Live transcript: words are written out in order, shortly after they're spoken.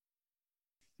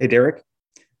Hey, Derek,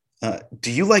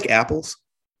 do you like apples?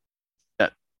 Uh,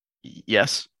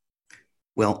 yes.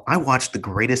 Well, I watched the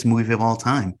greatest movie of all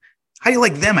time. How do you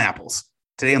like them apples?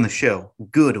 Today on the show,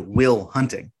 Good Will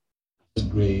Hunting. The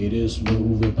greatest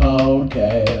movie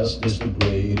podcast. It's the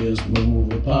greatest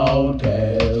movie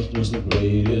podcast. It's the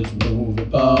greatest movie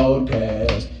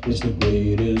podcast. It's the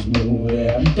greatest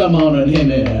movie. Come on and hear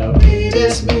me now.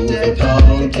 Greatest movie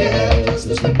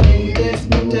podcast. It's the greatest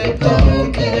movie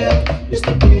podcast. It's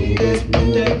the greatest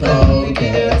movie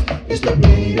podcast. It's the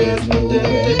greatest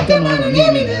movie. Come on and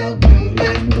hear me now.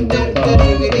 Greatest movie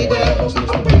podcast. It's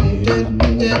the greatest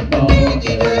movie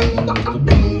podcast. It's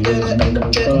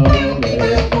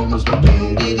the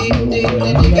greatest movie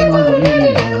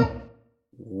podcast.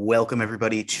 Welcome,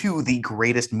 everybody, to the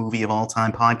greatest movie of all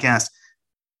time podcast,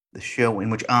 the show in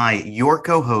which I, your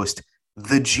co host,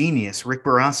 the genius Rick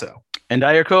Barrasso, And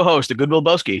I, your co-host, the Good Will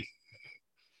Boski.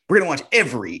 we're going to watch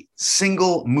every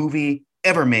single movie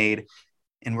ever made,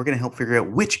 and we're going to help figure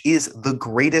out which is the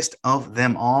greatest of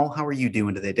them all. How are you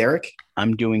doing today, Derek?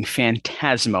 I'm doing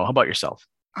phantasmo. How about yourself?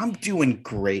 I'm doing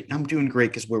great. I'm doing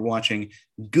great because we're watching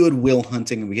Good Will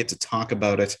Hunting and we get to talk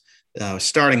about it,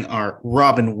 starting our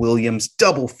Robin Williams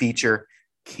double feature.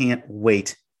 Can't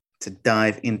wait to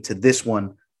dive into this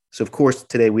one. So, of course,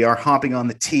 today we are hopping on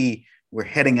the T. We're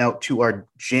heading out to our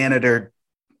janitor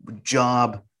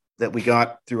job that we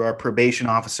got through our probation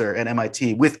officer at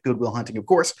MIT with Good Will Hunting, of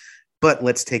course. But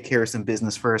let's take care of some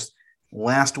business first.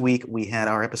 Last week, we had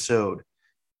our episode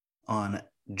on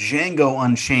Django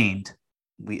Unchained.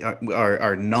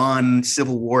 Our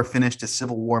non-Civil War finished a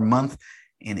Civil War month,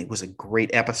 and it was a great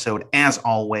episode. As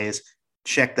always,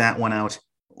 check that one out,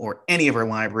 or any of our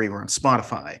library. We're on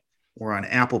Spotify. We're on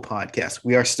Apple Podcasts.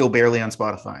 We are still barely on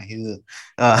Spotify.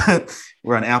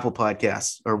 We're on Apple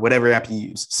Podcasts, or whatever app you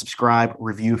use. Subscribe,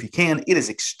 review if you can. It is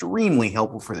extremely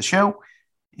helpful for the show.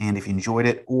 And if you enjoyed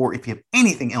it, or if you have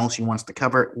anything else you want us to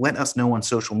cover, let us know on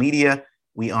social media.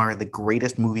 We are the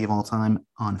greatest movie of all time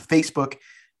on Facebook.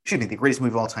 Excuse me, the greatest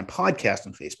movie of all time podcast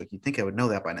on Facebook. You'd think I would know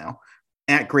that by now.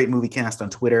 At Great Movie Cast on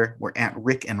Twitter. We're at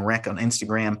Rick and Rec on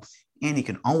Instagram. And you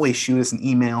can always shoot us an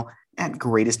email at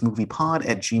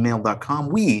greatestmoviepod@gmail.com.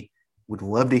 We would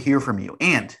love to hear from you.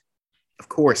 And, of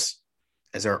course,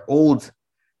 as our old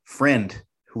friend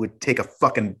who would take a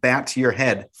fucking bat to your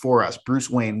head for us, Bruce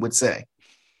Wayne, would say,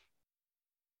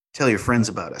 tell your friends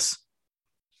about us.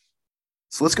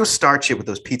 So let's go start shit with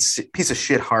those piece of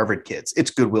shit Harvard kids.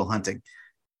 It's Good Will Hunting.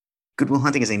 Good Will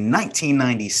Hunting is a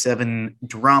 1997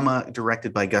 drama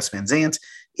directed by Gus Van Sant.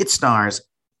 It stars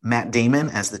Matt Damon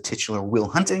as the titular Will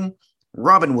Hunting,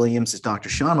 Robin Williams as Dr.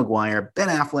 Sean McGuire, Ben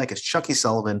Affleck as Chucky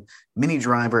Sullivan, Minnie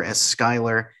Driver as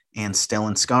Skylar, and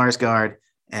Stellan Skarsgård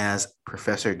as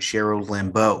Professor Gerald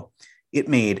Lambeau. It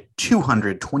made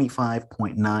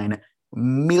 $225.9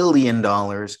 million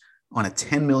on a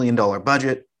 $10 million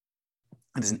budget.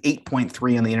 It is an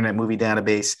 8.3 on the Internet Movie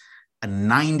Database, a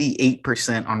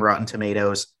 98% on Rotten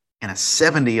Tomatoes, and a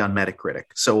 70 on Metacritic.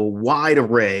 So a wide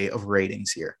array of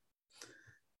ratings here.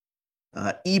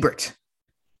 Ebert,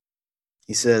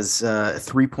 he says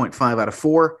 3.5 out of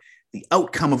 4. The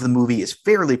outcome of the movie is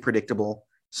fairly predictable.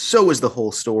 So is the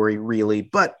whole story, really,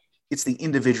 but it's the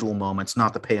individual moments,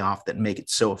 not the payoff, that make it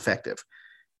so effective.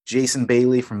 Jason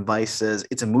Bailey from Vice says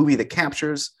it's a movie that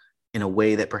captures, in a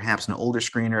way that perhaps an older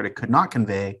screenwriter could not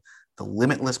convey, the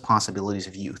limitless possibilities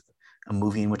of youth. A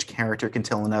movie in which character can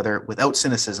tell another without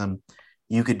cynicism,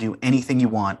 you could do anything you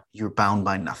want, you're bound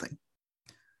by nothing.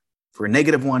 For a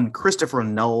 -1, Christopher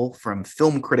Null from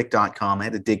filmcritic.com, I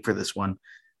had to dig for this one.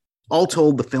 All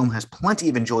told, the film has plenty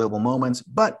of enjoyable moments,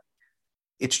 but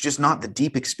it's just not the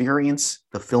deep experience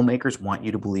the filmmakers want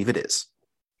you to believe it is.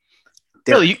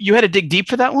 Derek, Really? You had to dig deep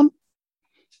for that one?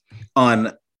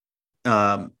 on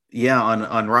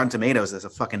Rotten Tomatoes, there's a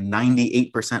fucking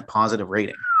 98% positive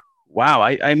rating. Wow,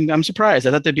 I'm surprised.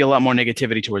 I thought there'd be a lot more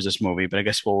negativity towards this movie, but I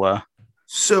guess we'll...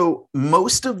 So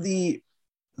most of the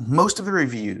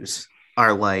reviews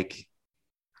are like,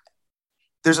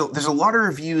 there's a lot of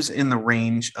reviews in the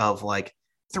range of like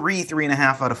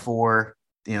 3.5 out of 4,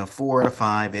 4 out of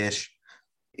 5-ish.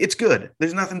 It's good.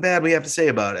 There's nothing bad we have to say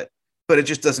about it, but it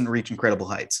just doesn't reach incredible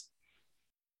heights.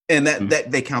 And that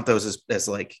they count those as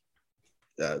like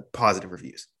positive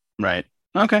reviews. Right.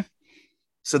 Okay.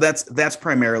 So that's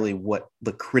primarily what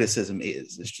the criticism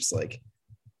is. It's just like,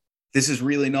 this is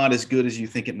really not as good as you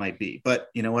think it might be. But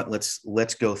you know what?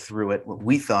 Let's go through it. What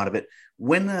we thought of it.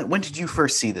 When did you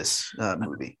first see this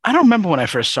movie? I don't remember when I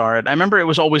first saw it. I remember it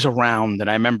was always around, and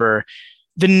I remember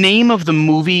the name of the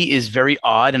movie is very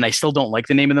odd, and I still don't like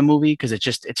the name of the movie because it's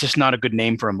just not a good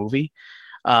name for a movie.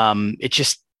 It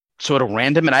just sort of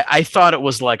random. And I thought it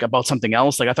was like about something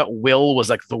else. Like I thought will was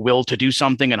like the will to do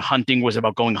something and hunting was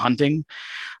about going hunting.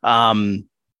 Um,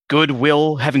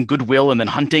 goodwill, having goodwill and then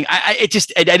hunting. I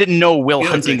didn't know Will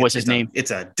Hunting was his name. It's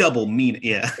a double meaning.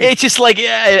 Yeah. It's just like,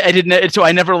 I didn't. So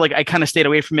I never like, I kind of stayed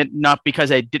away from it, not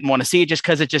because I didn't want to see it, just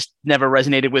because it just never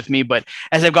resonated with me. But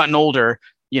as I've gotten older,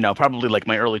 probably like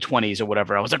my early 20s or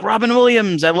whatever, I was like, Robin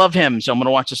Williams, I love him. So I'm going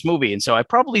to watch this movie. And so I've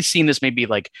probably seen this maybe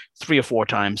like 3 or 4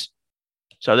 times.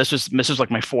 So this was like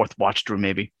my 4th watch through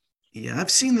maybe. Yeah, I've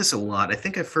seen this a lot. I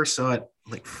think I first saw it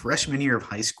like freshman year of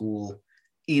high school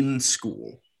in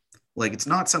school. Like it's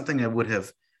not something I would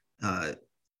have,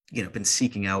 been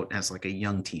seeking out as like a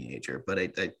young teenager, but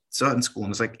I saw it in school and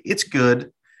was like, it's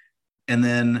good. And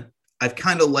then I've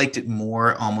kind of liked it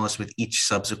more almost with each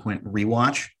subsequent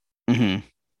rewatch. Mm-hmm.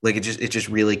 Like it just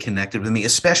really connected with me,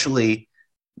 especially,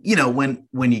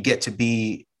 when you get to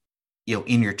be,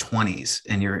 in your 20s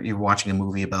and you're watching a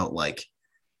movie about like,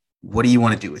 what do you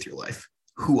want to do with your life?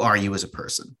 Who are you as a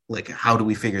person? Like, how do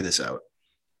we figure this out?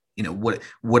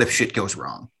 What if shit goes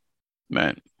wrong?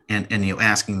 Right. And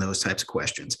asking those types of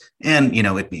questions. And,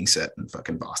 it being set in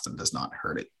fucking Boston does not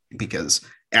hurt it, because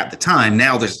at the time,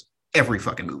 now there's every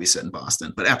fucking movie set in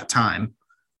Boston, but at the time,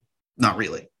 not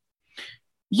really.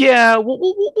 Yeah,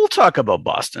 we'll talk about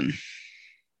Boston.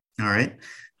 All right.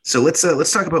 So let's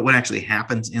talk about what actually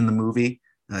happens in the movie.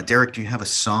 Derek, do you have a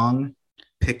song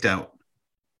picked out?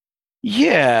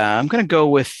 Yeah, I'm gonna go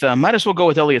with. Might as well go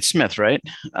with Elliott Smith, right?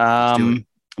 Let's do it.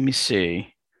 Let me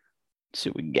see. Let's see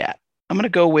what we got. I'm gonna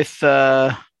go with.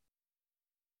 Go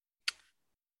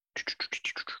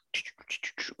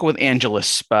with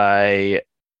Angelus by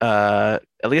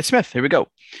Elliott Smith. Here we go. All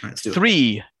right, let's do it.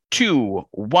 3, 2,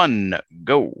 1,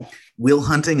 go. Will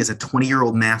Hunting is a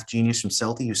 20-year-old math genius from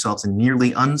Southie who solves a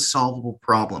nearly unsolvable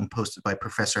problem posted by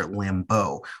Professor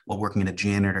Lambeau while working as a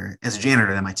janitor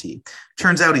at MIT.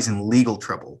 Turns out he's in legal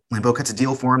trouble. Lambeau cuts a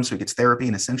deal for him so he gets therapy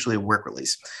and essentially a work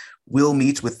release. Will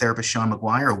meets with therapist Sean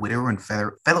McGuire, a widower and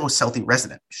fellow Southie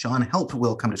resident. Sean helped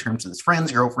Will come to terms with his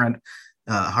friend's girlfriend,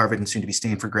 Harvard and soon-to-be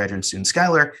Stanford graduate student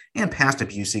Skylar, and past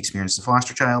abuse he experienced as a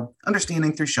foster child.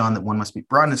 Understanding through Sean that one must be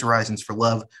broaden his horizons for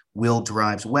love, Will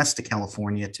drives west to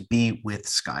California to be with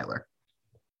Skylar.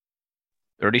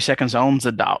 30 seconds owns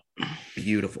a doubt.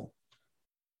 Beautiful.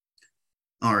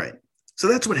 All right. So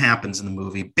that's what happens in the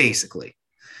movie, basically.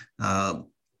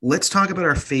 Let's talk about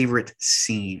our favorite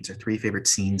scenes, our 3 favorite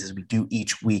scenes as we do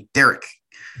each week. Derek,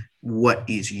 what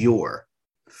is your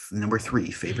number 3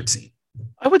 favorite scene?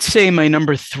 I would say my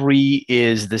number 3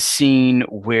 is the scene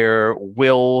where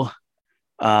Will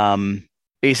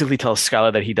basically tells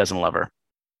Skylar that he doesn't love her.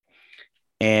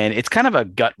 And it's kind of a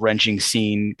gut-wrenching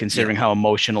scene considering how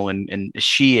emotional and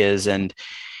she is. And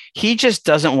he just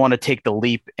doesn't want to take the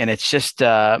leap. And it's just,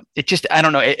 I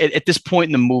don't know. At this point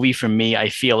in the movie, for me, I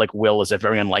feel like Will is a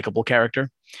very unlikable character.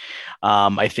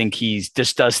 I think he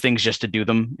just does things just to do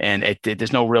them, and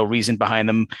there's no real reason behind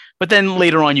them. But then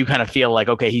later on, you kind of feel like,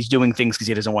 okay, he's doing things because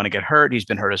he doesn't want to get hurt. He's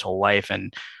been hurt his whole life,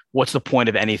 and what's the point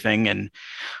of anything? And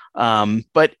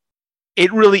but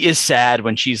it really is sad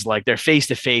when she's like, they're face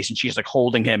to face, and she's like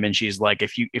holding him, and she's like,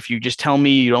 if you just tell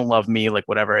me you don't love me, like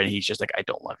whatever, and he's just like, I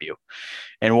don't love you,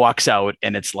 and walks out,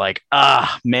 and it's like,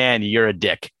 man, you're a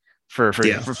dick for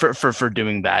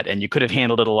doing that, and you could have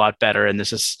handled it a lot better. And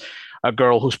this is a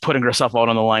girl who's putting herself out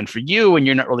on the line for you, and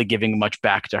you're not really giving much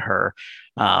back to her.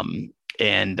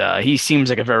 And he seems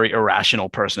like a very irrational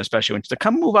person, especially when she's like,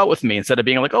 come move out with me, instead of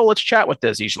being like, oh, let's chat with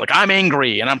this. He's like, I'm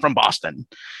angry and I'm from Boston.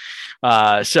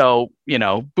 So,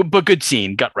 but good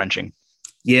scene, gut wrenching.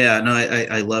 Yeah, no,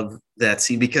 I love that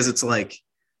scene because it's like,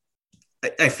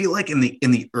 I feel like in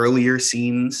the earlier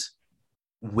scenes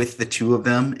with the two of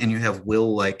them, and you have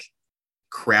Will like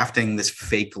crafting this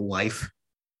fake life,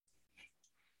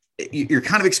 you're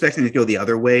kind of expecting it to go the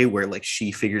other way, where like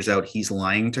she figures out he's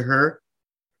lying to her.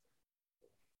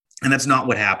 And that's not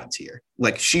what happens here.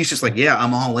 Like, she's just like, yeah,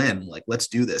 I'm all in. Like, let's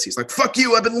do this. He's like, fuck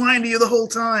you. I've been lying to you the whole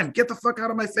time. Get the fuck out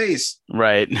of my face.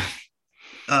 Right.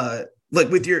 Like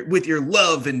with your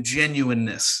love and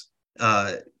genuineness,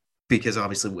 because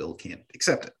obviously Will can't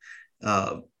accept it.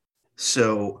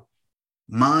 So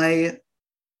my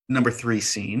number 3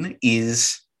 scene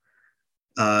is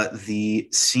the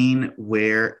scene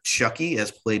where Chucky, as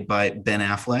played by Ben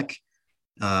Affleck,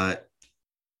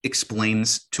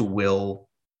 explains to Will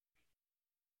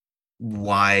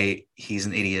why he's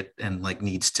an idiot and like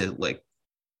needs to like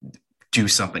do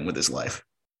something with his life.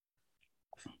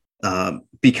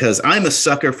 Because I'm a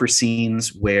sucker for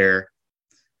scenes where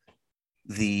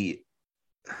the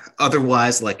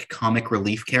otherwise like comic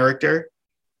relief character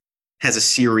has a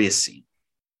serious scene.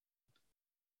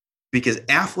 because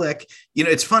Affleck,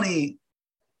 it's funny,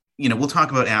 we'll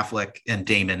talk about Affleck and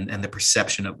Damon and the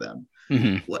perception of them.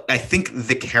 Mm-hmm. I think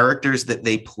the characters that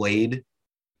they played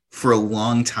for a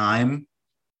long time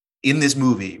in this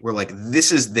movie were like,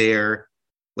 this is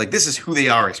who they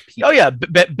are as people. Oh yeah,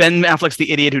 Ben Affleck's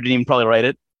the idiot who didn't even probably write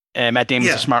it, and Matt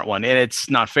Damon's the smart one, and it's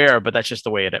not fair, but that's just the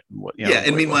way it.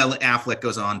 And meanwhile, Affleck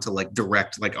goes on to like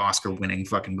direct like Oscar-winning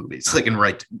fucking movies, like and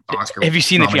write Oscar. Have you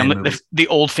seen the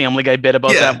old Family Guy bit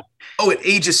about that? Oh, it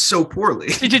ages so poorly.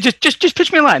 Just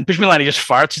pitch me a line. Pitch me a line. He just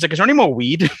farts. He's like, "Is there any more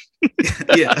weed?"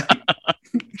 Yeah.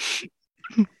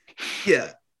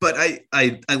 Yeah, but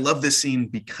I love this scene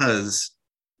because,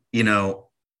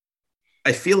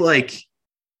 I feel like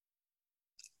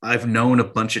I've known a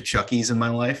bunch of Chuckies in my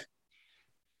life,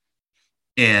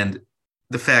 and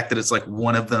the fact that it's like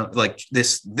one of them, like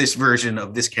this version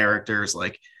of this character is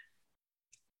like,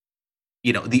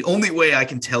 the only way I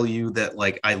can tell you that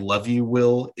like I love you,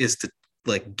 Will, is to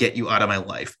like get you out of my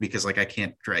life because like I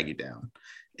can't drag you down.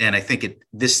 And I think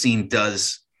this scene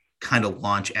does kind of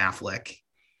launch Affleck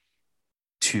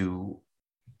to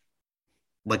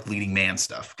like leading man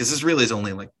stuff, because this really is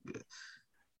only like,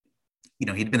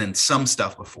 he'd been in some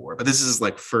stuff before, but this is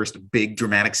like first big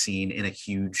dramatic scene in a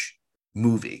huge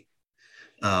movie.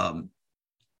 But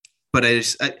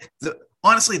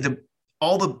honestly,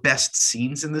 all the best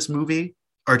scenes in this movie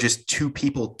are just two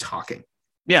people talking.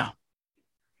 Yeah.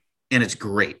 And it's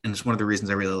great. And it's one of the reasons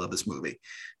I really love this movie.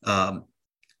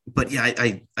 But yeah,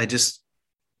 I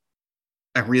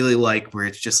really like where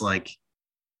it's just like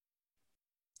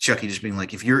Chucky just being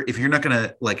like, if you're not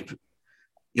gonna like,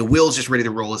 Will's just ready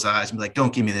to roll his eyes and be like,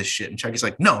 don't give me this shit. And Chucky's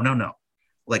like, no.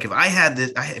 Like if I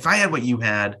had what you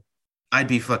had, I'd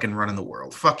be fucking running the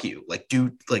world. Fuck you. Like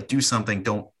do something.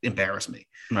 Don't embarrass me.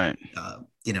 Right. I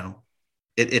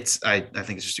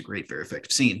think it's just a great, very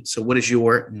effective scene. So what is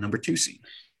your number 2 scene?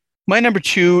 My number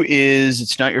 2 is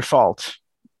It's Not Your Fault.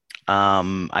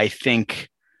 I think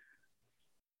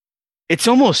it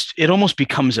almost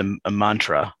becomes a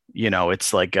mantra.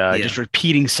 It's like just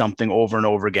repeating something over and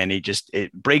over again.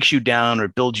 It breaks you down or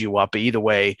builds you up either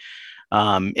way.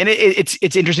 And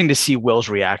it's interesting to see Will's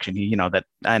reaction. That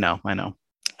I know.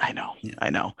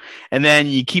 And then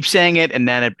you keep saying it, and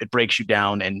then it breaks you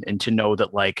down. And to know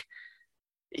that, like,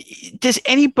 does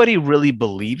anybody really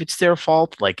believe it's their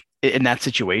fault? Like in that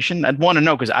situation, I'd want to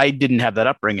know, because I didn't have that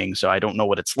upbringing, so I don't know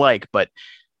what it's like. But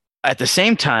at the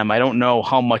same time, I don't know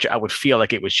how much I would feel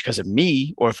like it was because of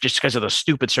me, or if just because of the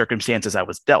stupid circumstances I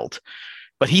was dealt.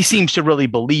 But he seems to really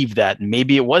believe that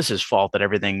maybe it was his fault, that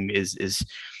everything is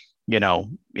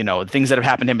things that have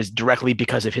happened to him is directly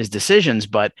because of his decisions.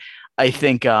 But I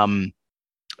think Robin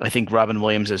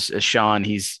Williams as Sean,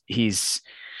 he's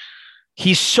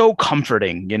so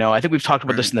comforting. I think we've talked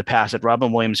about this in the past, that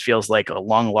Robin Williams feels like a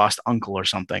long lost uncle or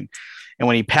something. And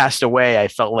when he passed away, I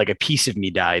felt like a piece of me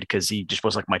died, because he just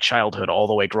was like my childhood all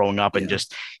the way growing up. And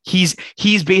just, he's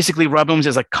basically, Robin Williams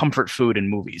as like comfort food in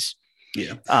movies.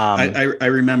 Yeah. I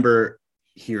remember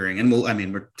hearing, and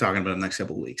we're talking about it in the next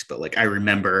couple of weeks, but like, I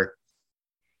remember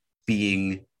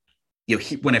being,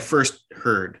 when I first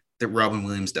heard that Robin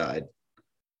Williams died,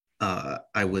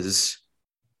 I was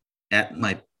at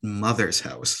my mother's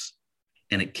house,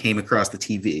 and it came across the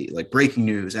TV, like breaking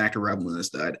news, actor Robin Williams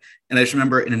died. And I just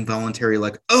remember an involuntary,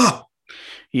 like, oh,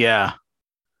 yeah.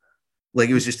 Like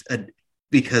it was just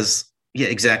because, yeah,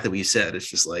 exactly what you said. It's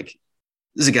just like,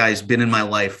 this is a guy who's been in my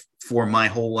life for my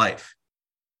whole life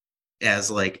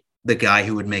as like the guy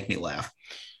who would make me laugh.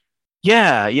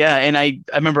 Yeah. Yeah. And I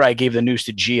remember I gave the news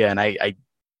to Gia, and I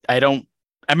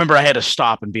remember I had to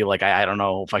stop and be like, I don't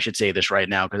know if I should say this right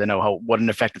now, because I know what an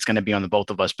effect it's going to be on the both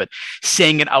of us. But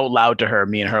saying it out loud to her,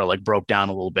 me and her like broke down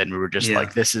a little bit, and we were just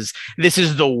like, this is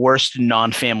the worst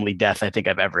non-family death I think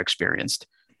I've ever experienced.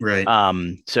 Right.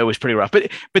 So it was pretty rough.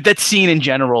 But that scene in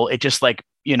general, it just like,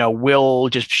 Will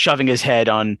just shoving his head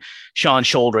on Sean's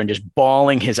shoulder and just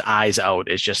bawling his eyes out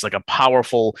is just like a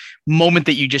powerful moment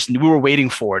that we were waiting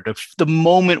for. The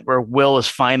moment where Will is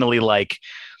finally like,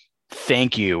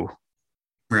 thank you.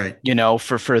 Right.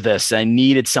 For this, I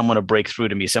needed someone to break through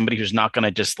to me, somebody who's not going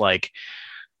to just like,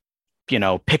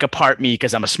 pick apart me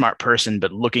because I'm a smart person,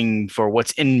 but looking for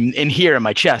what's in here in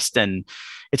my chest. And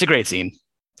it's a great scene.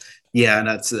 Yeah. And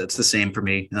that's the same for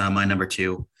me. My number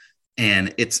 2.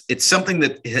 And it's something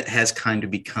that has kind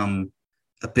of become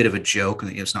a bit of a joke,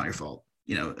 and it's not your fault,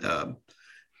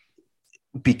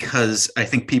 because I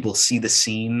think people see the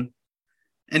scene,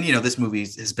 and, this movie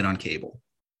has been on cable,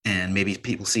 and maybe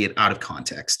people see it out of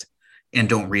context and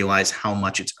don't realize how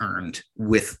much it's earned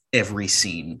with every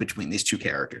scene between these two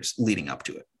characters leading up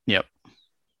to it. Yep.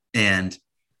 And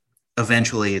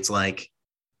eventually it's like,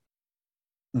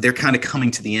 they're kind of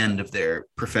coming to the end of their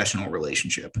professional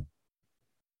relationship.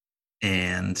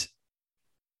 And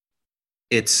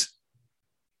it's,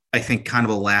 I think, kind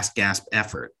of a last gasp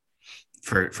effort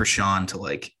for Sean to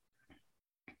like,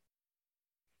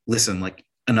 listen, like,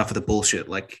 enough of the bullshit.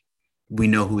 Like, we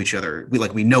know who each other,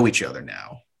 we know each other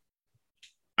now.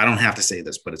 I don't have to say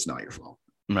this, but it's not your fault.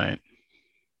 Right.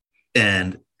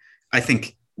 And I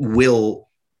think Will,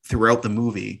 throughout the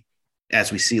movie,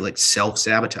 as we see, like,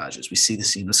 self-sabotages. We see the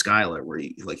scene with Skylar where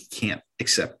he can't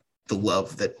accept the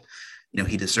love that,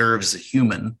 he deserves as a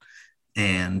human.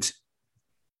 And,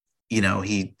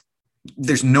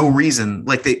 there's no reason,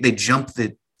 like, they jump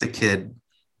the kid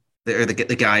or the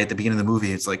guy at the beginning of the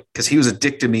movie. It's like, because he was a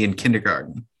dick to me in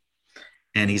kindergarten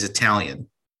and he's Italian.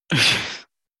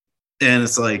 And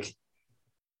it's like,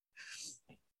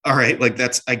 all right, like,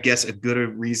 that's, I guess, a good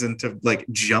reason to like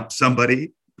jump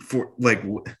somebody for like,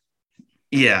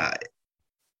 yeah.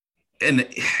 And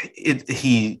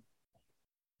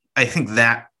I think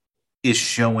that is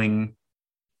showing,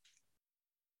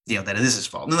 that it is his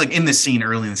fault. And like in this scene,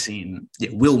 early in the scene,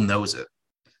 Will knows it.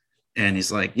 And he's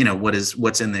like,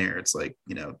 what's in there? It's like,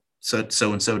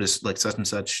 so and so does like such and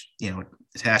such,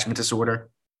 attachment disorder.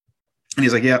 And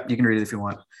he's like, yeah, you can read it if you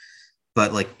want.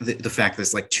 But like the fact that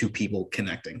it's like two people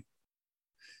connecting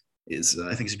is,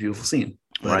 I think, it's a beautiful scene.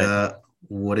 But right.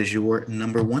 What is your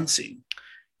number one scene?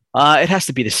 It has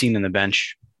to be the scene on the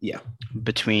bench. Yeah.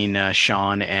 Between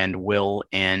Sean and Will.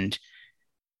 And,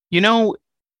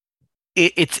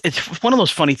 it's one of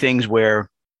those funny things where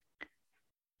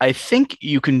I think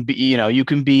you can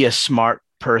be a smart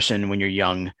person when you're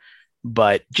young,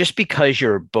 but just because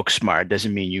you're book smart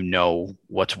doesn't mean you know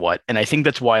what's what. And I think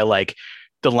that's why, like,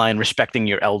 the line respecting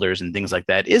your elders and things like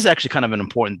that is actually kind of an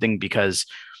important thing, because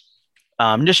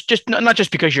just not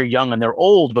just because you're young and they're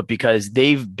old, but because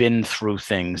they've been through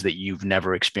things that you've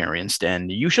never experienced, and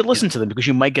you should listen to them because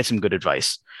you might get some good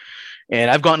advice. And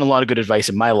I've gotten a lot of good advice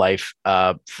in my life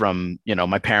from,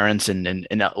 my parents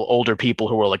and older people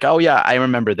who were like, oh yeah, I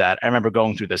remember that. I remember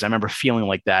going through this. I remember feeling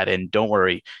like that. And don't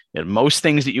worry, most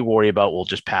things that you worry about will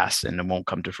just pass and it won't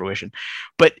come to fruition.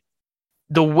 But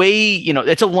the way,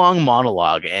 it's a long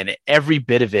monologue, and every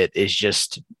bit of it is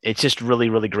it's just really,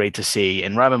 really great to see.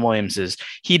 And Robin Williams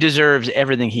he deserves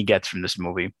everything he gets from this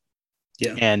movie.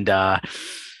 Yeah. And,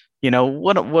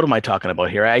 what am I talking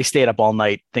about here? I stayed up all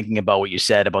night thinking about what you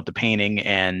said about the painting,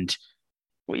 and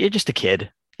you're just a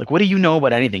kid. Like, what do you know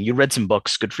about anything? You read some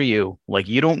books. Good for you. Like,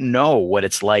 you don't know what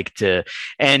it's like to,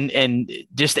 and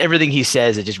just everything he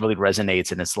says, it just really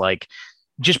resonates. And it's like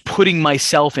just putting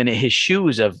myself in his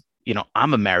shoes of,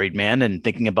 I'm a married man, and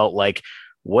thinking about, like,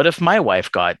 what if my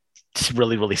wife got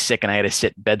really, really sick and I had to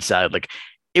sit bedside? Like,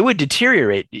 it would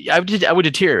deteriorate. I would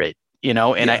deteriorate, and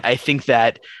yeah. I think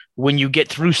that when you get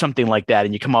through something like that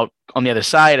and you come out on the other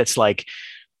side, it's like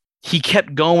he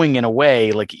kept going in a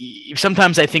way. Like,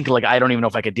 sometimes I think, like, I don't even know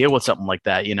if I could deal with something like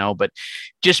that, but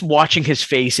just watching his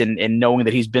face and knowing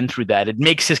that he's been through that, it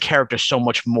makes his character so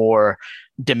much more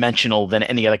dimensional than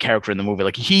any other character in the movie.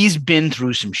 Like, he's been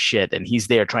through some shit and he's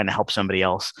there trying to help somebody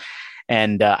else.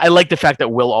 And I like the fact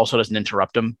that Will also doesn't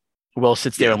interrupt him. Will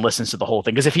sits there and listens to the whole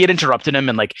thing, because if he had interrupted him,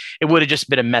 and like, it would have just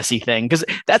been a messy thing, because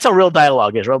that's how real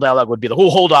dialogue is. Real dialogue would be the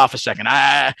whole, hold off a second.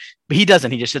 But he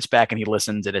doesn't. He just sits back and he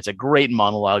listens, and it's a great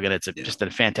monologue, and it's just a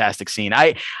fantastic scene.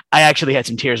 I actually had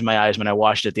some tears in my eyes when I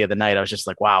watched it the other night. I was just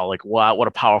like, wow, what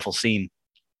a powerful scene.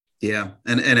 Yeah.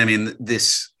 And I mean,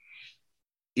 this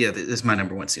is my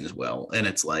number one scene as well. And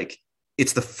it's like,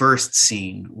 it's the first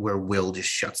scene where Will just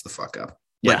shuts the fuck up.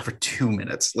 Like, for 2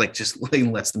 minutes, like, just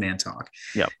lets the man talk.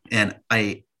 Yeah. And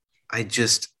I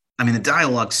mean, the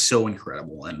dialogue's so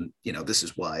incredible. And, this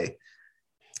is why,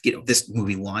 this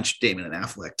movie launched Damon and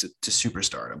Affleck to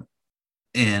superstardom.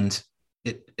 And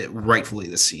it rightfully,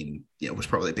 this scene, was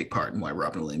probably a big part in why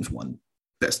Robin Williams won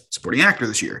Best Supporting Actor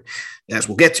this year, as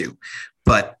we'll get to.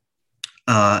 But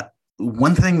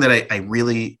one thing that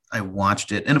I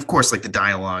watched it, and of course, like, the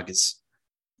dialogue is,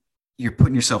 you're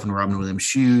putting yourself in Robin Williams'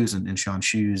 shoes and Sean's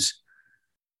shoes.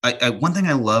 One thing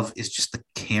I love is just the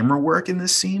camera work in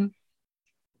this scene.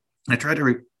 I try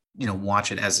to,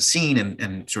 watch it as a scene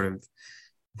and sort of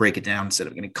break it down instead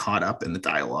of getting caught up in the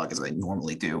dialogue as I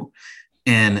normally do.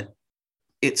 And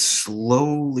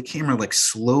the camera like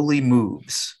slowly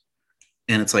moves,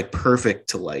 and it's like perfect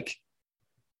to, like,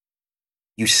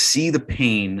 you see the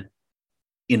pain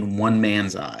in one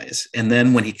man's eyes. And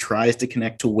then when he tries to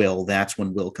connect to Will, that's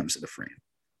when Will comes to the frame.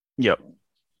 Yep.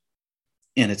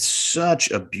 And it's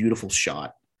such a beautiful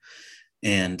shot.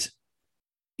 And,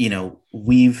 I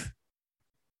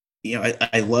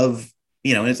love,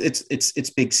 it's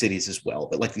big cities as well,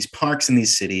 but like these parks in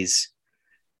these cities,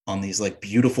 on these like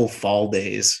beautiful fall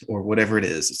days or whatever it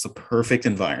is. It's the perfect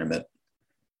environment.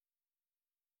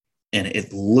 And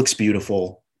it looks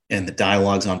beautiful and the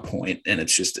dialogue's on point, and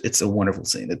it's a wonderful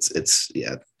scene. It's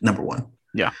number one.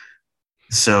 Yeah.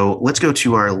 So let's go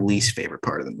to our least favorite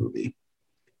part of the movie.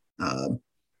 What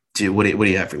do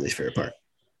you have for least favorite part?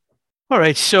 All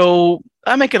right. So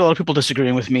I might get a lot of people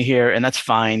disagreeing with me here, and that's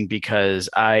fine because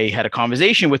I had a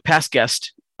conversation with past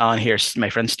guest on here, my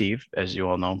friend Steve, as you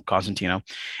all know, Constantino,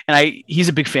 and he's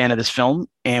a big fan of this film,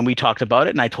 and we talked about it,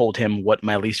 and I told him what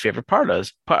my least favorite part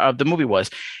of the movie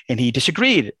was, and he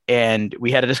disagreed, and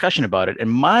we had a discussion about it, and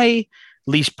my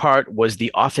least part was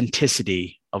the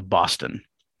authenticity of Boston.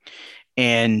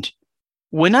 And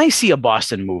when I see a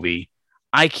Boston movie,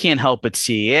 I can't help but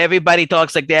see everybody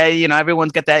talks like that. You know,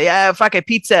 everyone's got that. Yeah, fuck it,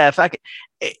 pizza. Fuck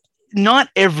it. Not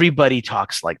everybody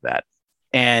talks like that.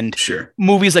 And sure,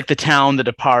 movies like The Town, The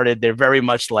Departed, they're very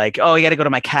much like, oh, you got to go to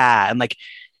my car. And like,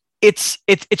 it's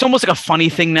almost like a funny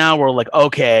thing now where like,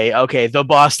 okay, the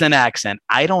Boston accent.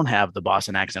 I don't have the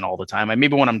Boston accent all the time.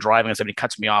 Maybe when I'm driving and somebody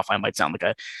cuts me off, I might sound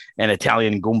like an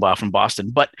Italian Goomba from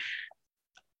Boston. But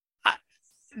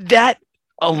that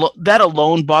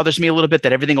alone bothers me a little bit,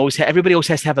 that everybody always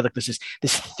has to have like this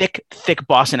thick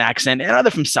Boston accent. And they're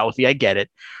from Southie, I get it.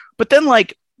 But then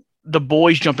like the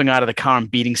boys jumping out of the car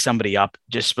and beating somebody up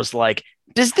just was like,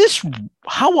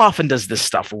 how often does this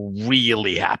stuff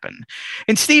really happen?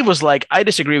 And Steve was like, I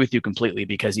disagree with you completely,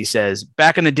 because he says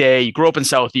back in the day, you grew up in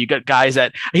Southie, you got guys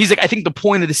that, he's like, I think the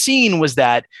point of the scene was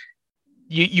that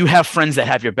you have friends that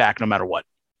have your back no matter what.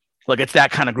 Like it's that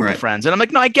kind of group of friends. And I'm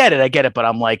like, no, I get it. But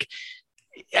I'm like,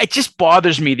 it just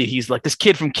bothers me that he's like, this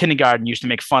kid from kindergarten used to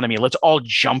make fun of me. Let's all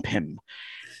jump him.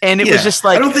 And it was just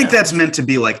like, I don't think that's meant to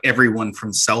be like everyone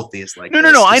from Southie is like, no.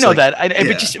 I know like, that.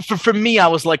 But just for me, I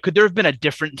was like, could there have been a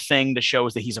different thing that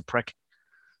shows that he's a prick?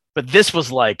 But this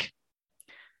was like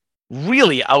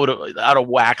really out of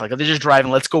whack. Like they're just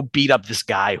driving. Let's go beat up this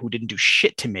guy who didn't do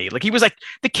shit to me. Like he was like,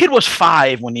 the kid was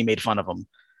 5 when he made fun of him,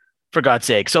 for God's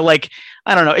sake. So like,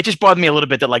 I don't know. It just bothered me a little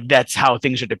bit that like, that's how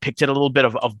things are depicted a little bit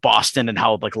of Boston and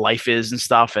how like life is and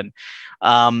stuff. And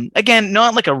again,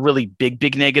 not like a really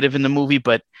big negative in the movie,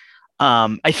 but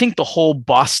I think the whole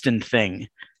Boston thing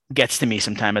gets to me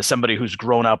sometimes as somebody who's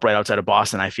grown up right outside of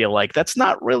Boston. I feel like that's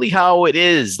not really how it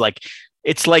is. Like,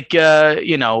 it's like, a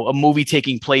movie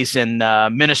taking place in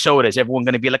Minnesota. Is everyone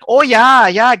going to be like, oh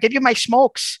yeah, give you my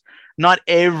smokes? Not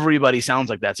everybody sounds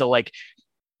like that. So like,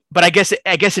 but I guess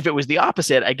if it was the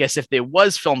opposite, I guess if it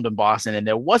was filmed in Boston and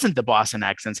there wasn't the Boston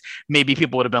accents, maybe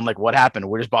people would have been like, what happened?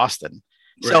 Where's Boston?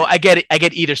 Right. So I get it. I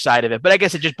get either side of it, but I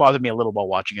guess it just bothered me a little while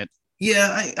watching it.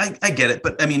 Yeah, I get it.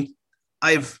 But I mean,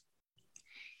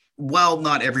 while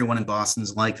not everyone in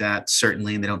Boston's like that,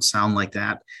 certainly, and they don't sound like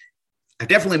that, I've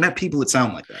definitely met people that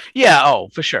sound like that. Yeah. Oh,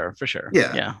 for sure.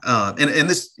 Yeah. And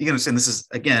this, you understand, this is,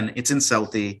 again, it's in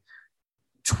Southie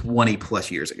 20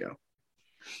 plus years ago.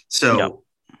 So,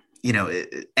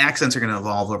 accents are going to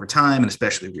evolve over time. And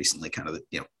especially recently, kind of,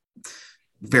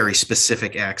 very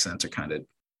specific accents are kind of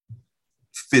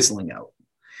fizzling out.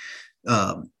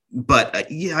 But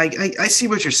I see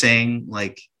what you're saying.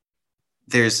 Like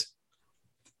I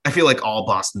feel like all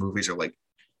Boston movies are like,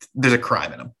 there's a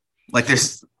crime in them. Like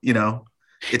there's,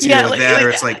 it's either like that, or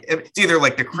it's either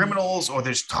like The Criminals, or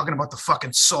there's talking about the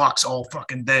fucking socks all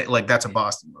fucking day. Like that's a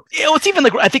Boston movie. Yeah, well, it's even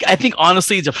like I think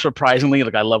honestly, it's surprisingly,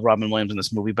 like I love Robin Williams in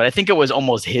this movie, but I think it was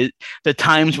almost the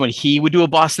times when he would do a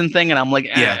Boston thing, and I'm like,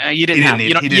 you don't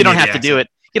have to do it.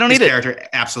 You don't need it. His character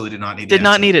absolutely did not need. Did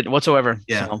not need it whatsoever.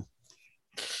 Yeah. So.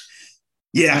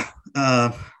 Yeah.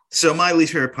 So my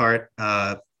least favorite part,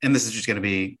 and this is just going to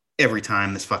be every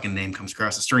time this fucking name comes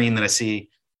across the screen that I see,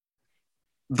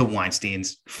 the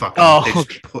Weinsteins. Fucking,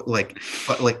 like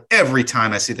every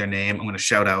time I see their name, I'm going to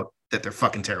shout out that they're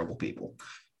fucking terrible people.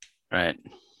 Right.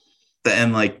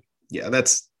 And like, yeah,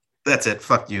 that's it.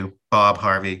 Fuck you, Bob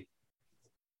Harvey.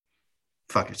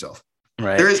 Fuck yourself.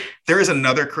 Right. There is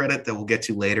another credit that we'll get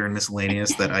to later in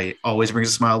miscellaneous that I always brings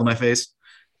a smile to my face,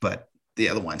 but the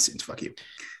Weinsteins, fuck you.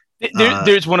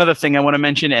 There's one other thing I want to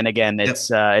mention, and again, it's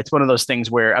one of those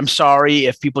things where I'm sorry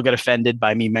if people get offended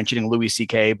by me mentioning Louis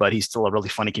C.K., but he's still a really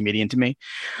funny comedian to me.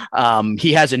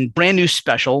 He has a brand new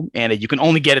special, and you can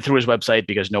only get it through his website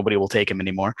because nobody will take him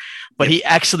anymore. But he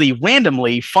actually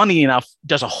randomly, funny enough,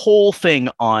 does a whole thing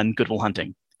on Good Will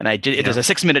Hunting. And it does a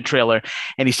 6-minute trailer,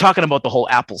 and he's talking about the whole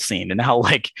Apple scene and how,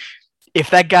 like,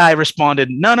 if that guy responded,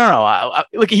 no,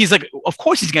 look, he's like, of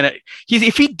course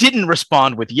if he didn't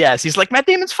respond with yes, he's like, Matt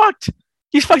Damon's fucked.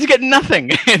 He's fucked. He's getting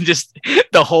nothing. And just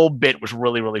the whole bit was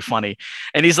really, really funny.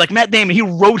 And he's like, Matt Damon, he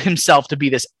wrote himself to be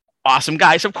this awesome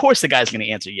guy. So of course the guy's going to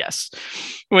answer yes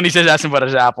when he says ask him about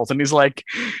his apples. And he's like,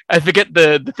 I forget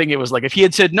the thing. It was like, if he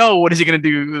had said no, what is he going to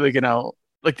do? Like,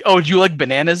 like, oh, do you like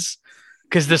bananas?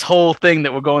 Because this whole thing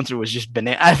that we're going through was just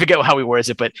banana. I forget how he words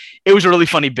it, but it was a really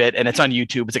funny bit, and it's on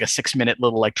YouTube. It's like a 6-minute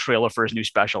little like trailer for his new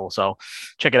special. So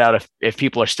check it out if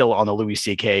people are still on the Louis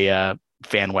C.K.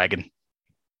 Fan wagon.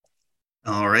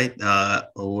 All right,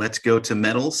 let's go to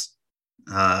medals.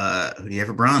 Who do you have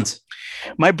for bronze?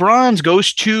 My bronze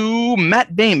goes to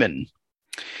Matt Damon.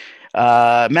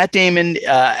 Matt Damon.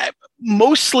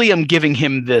 Mostly, I'm giving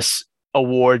him this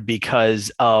award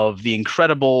because of the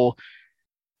incredible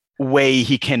way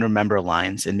he can remember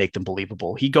lines and make them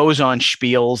believable. He goes on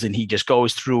spiels and he just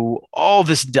goes through all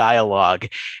this dialogue,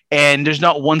 and there's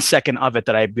not 1 second of it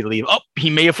that I believe, oh,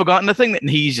 he may have forgotten the thing, and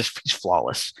he's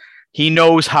flawless. He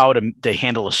knows how to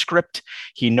handle a script.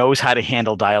 He knows how to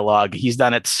handle dialogue. He's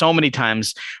done it so many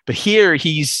times, but here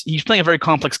he's playing a very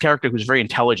complex character who's very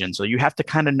intelligent. So you have to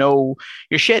kind of know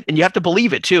your shit, and you have to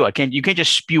believe it too. You can't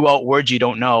just spew out words you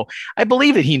don't know. I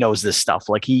believe that he knows this stuff.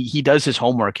 Like he does his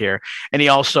homework here, and he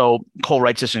also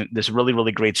co-writes this really,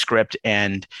 really great script.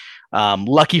 And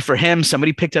lucky for him,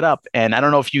 somebody picked it up. And I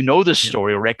don't know if you know this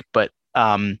story, Rick, but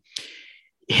him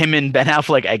and Ben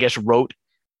Affleck, I guess, wrote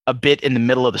a bit in the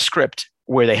middle of the script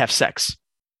where they have sex.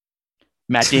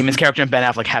 Matt Damon's character and Ben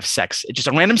Affleck have sex. It's just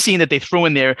a random scene that they threw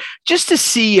in there just to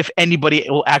see if anybody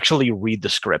will actually read the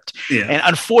script. Yeah. And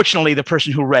unfortunately, the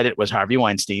person who read it was Harvey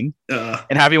Weinstein.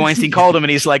 And Harvey Weinstein called him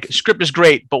and he's like, script is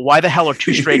great, but why the hell are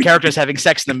two straight characters having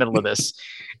sex in the middle of this?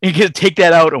 You can take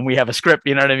that out and we have a script,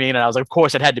 you know what I mean? And I was like, of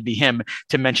course, it had to be him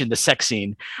to mention the sex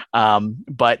scene.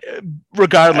 But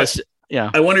regardless... Yeah,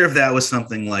 I wonder if that was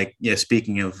something like,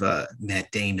 speaking of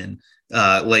Matt Damon,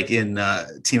 like in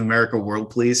Team America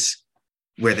World Police,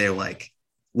 where they're like,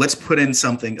 let's put in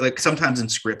something, like sometimes in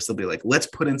scripts, they'll be like, let's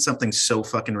put in something so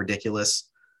fucking ridiculous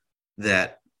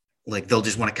that like they'll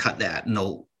just want to cut that, and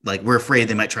they'll like, we're afraid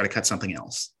they might try to cut something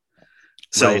else.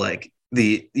 So like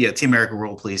Team America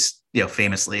World Police,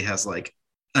 famously has like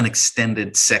an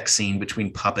extended sex scene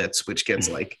between puppets, which gets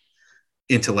like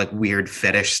into like weird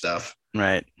fetish stuff.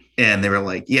 Right. And they were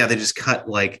like, they just cut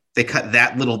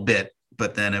that little bit,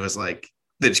 but then it was like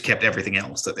they just kept everything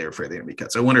else that they were afraid they were going to be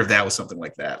cut. So I wonder if that was something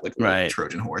like that, like a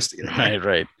Trojan horse to get in there.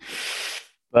 Right.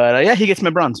 But he gets my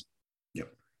bronze.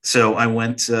 Yep. So I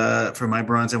went for my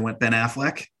bronze. I went Ben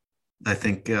Affleck. I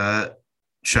think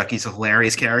Chucky's a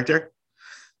hilarious character,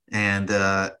 and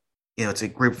it's a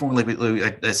great performance.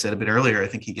 Like I said a bit earlier, I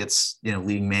think he gets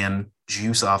leading man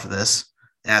juice off of this,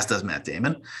 as does Matt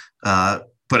Damon.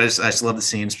 But I just love the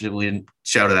scene. Specifically, didn't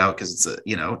shout it out because it's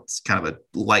it's kind of a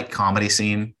light comedy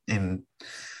scene in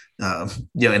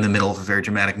in the middle of a very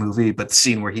dramatic movie. But the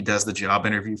scene where he does the job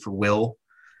interview for Will,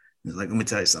 he's like, "Let me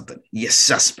tell you something, you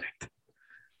suspect."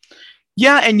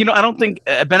 Yeah, and I don't think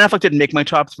Ben Affleck didn't make my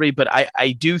top 3, but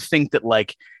I do think that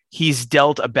like he's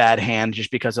dealt a bad hand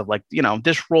just because of like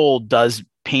this role does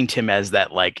paint him as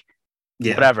that like.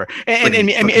 Yeah. Whatever. And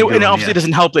it obviously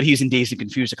doesn't help that he's in Dazed and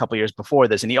Confused a couple of years before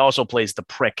this, and he also plays the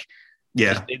prick.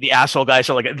 Yeah. The asshole guy.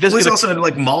 So like this is also in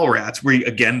like Mallrats, where he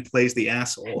again plays the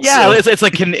asshole. Yeah, so. It's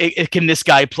like can this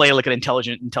guy play like an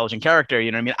intelligent character?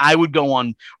 You know what I mean? I would go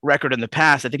on record in the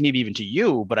past, I think maybe even to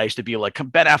you, but I used to be like,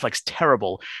 Ben Affleck's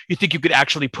terrible. You think you could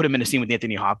actually put him in a scene with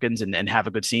Anthony Hopkins and have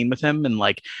a good scene with him? And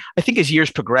like I think as years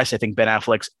progress, I think Ben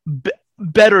Affleck's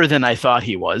better than I thought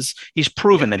he was. He's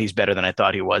proven that he's better than I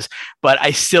thought he was, but I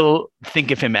still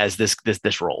think of him as this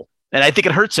role, and I think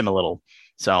it hurts him a little.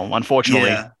 So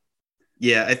unfortunately,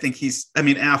 yeah, I think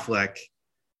Affleck.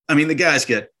 The guy's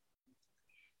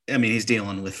he's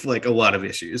dealing with like a lot of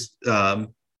issues,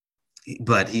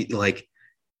 but he like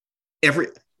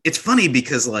it's funny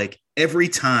because like every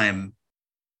time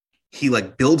he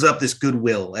like builds up this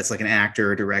goodwill as like an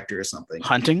actor or director or something,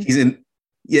 hunting, he's in.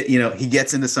 He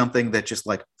gets into something that just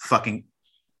like fucking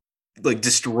like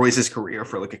destroys his career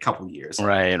for like a couple of years.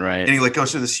 Right. And he like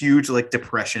goes through this huge like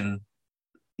depression,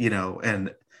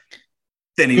 and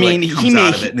then he comes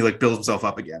out of it and he like builds himself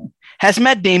up again. Has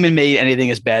Matt Damon made anything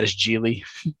as bad as Geely?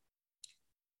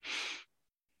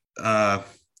 I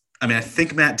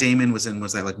think Matt Damon was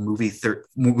that like movie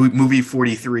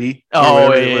 43.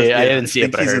 Oh, yeah. I didn't see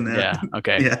it, but I heard. Yeah.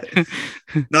 Okay. Yeah.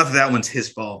 Not that one's his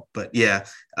fault, but yeah,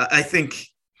 I think.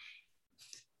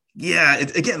 Yeah,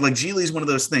 again, like Geely's one of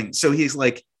those things. So he's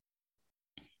like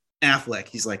Affleck.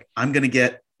 He's like, I'm gonna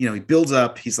get. He builds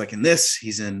up. He's like in this.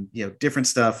 He's in different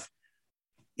stuff.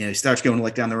 He starts going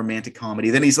like down the romantic comedy.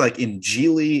 Then he's like in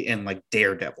Geely and like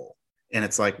Daredevil, and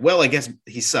it's like, well, I guess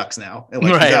he sucks now. And,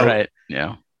 like, right.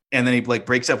 Yeah. And then he like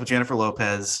breaks up with Jennifer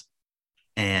Lopez,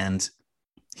 and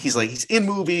he's in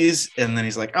movies, and then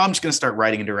he's like, oh, I'm just gonna start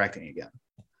writing and directing again.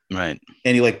 Right.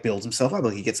 And he like builds himself up.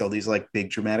 Like he gets all these like big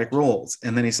dramatic roles.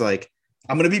 And then he's like,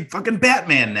 I'm going to be fucking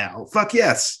Batman now. Fuck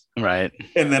yes. Right.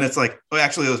 And then it's like, oh,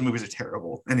 actually those movies are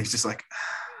terrible. And he's just like,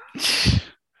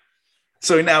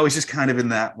 so now he's just kind of in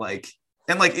that like,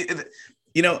 and like,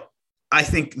 I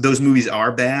think those movies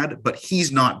are bad, but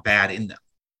he's not bad in them.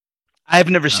 I've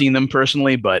never seen them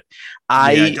personally, but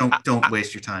don't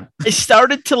waste your time. I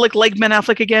started to like Ben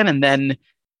Affleck again. And then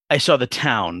I saw The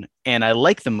Town and I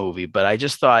liked the movie, but I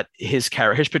just thought his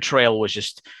portrayal was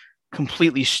just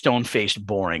completely stone-faced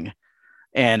boring.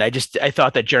 And I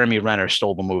thought that Jeremy Renner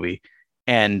stole the movie.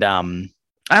 And I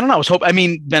don't know.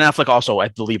 Ben Affleck also, I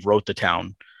believe, wrote The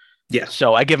Town. Yeah.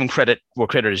 So I give him credit where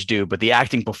credit is due, but the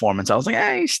acting performance, I was like,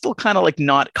 he's still kind of like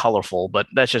not colorful, but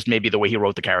that's just maybe the way he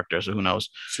wrote the character. So who knows?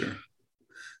 Sure.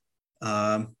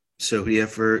 So who do you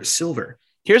have for silver?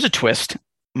 Here's a twist.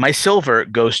 My silver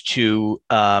goes to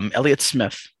Elliott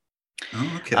Smith.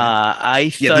 Oh, okay.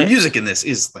 The music in this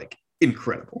is like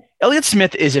incredible. Elliott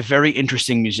Smith is a very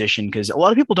interesting musician because a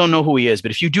lot of people don't know who he is,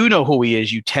 but if you do know who he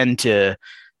is, you tend to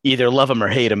either love him or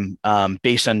hate him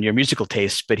based on your musical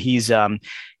tastes. But he's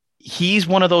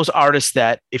one of those artists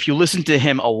that if you listen to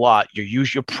him a lot,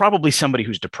 you're probably somebody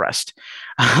who's depressed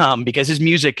because his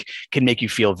music can make you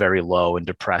feel very low and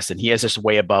depressed. And he has this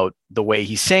way about the way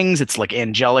he sings. It's like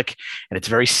angelic and it's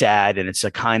very sad. And it's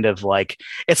a kind of like,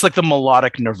 it's like the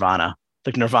melodic Nirvana.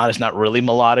 Like Nirvana is not really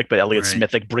melodic, but Elliott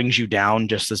Smith like brings you down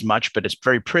just as much, but it's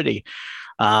very pretty.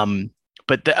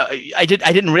 But I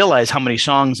didn't realize how many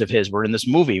songs of his were in this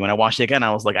movie. When I watched it again,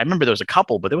 I was like, I remember there was a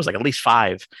couple, but there was like at least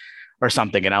 5 or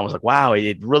something. And I was like, wow,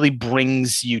 it really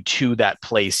brings you to that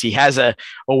place. He has a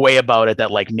way about it that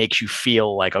like makes you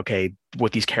feel like, okay,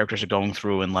 what these characters are going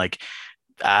through. And like,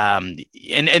 and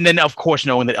then of course,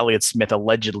 knowing that Elliott Smith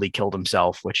allegedly killed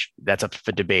himself, which that's up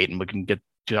for debate and we can get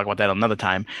to talk about that another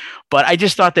time. But I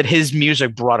just thought that his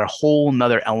music brought a whole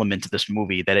nother element to this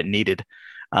movie that it needed.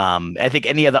 I think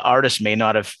any other artist may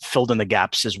not have filled in the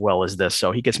gaps as well as this.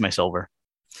 So he gets my silver.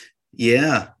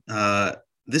 Yeah.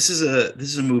 This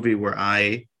is a movie where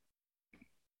I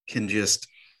can just,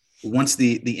 once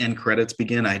the end credits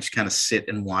begin, I just kind of sit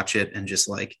and watch it and just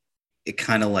like, it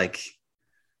kind of like,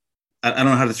 I don't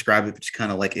know how to describe it, but just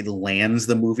kind of like it lands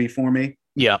the movie for me.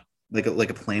 Yeah. Like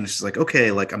a plane. It's just like,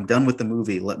 okay, like I'm done with the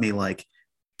movie. Let me like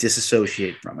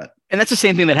disassociate from it. And that's the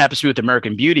same thing that happens to me with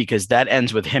American Beauty, because that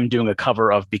ends with him doing a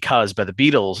cover of Because by the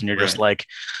Beatles. And you're just like,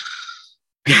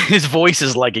 his voice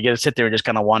is like, you got to sit there and just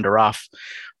kind of wander off.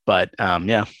 But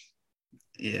yeah.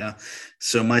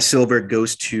 So my silver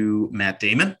goes to Matt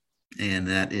Damon, and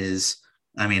that is,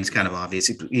 I mean, it's kind of obvious.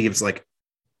 He gives like,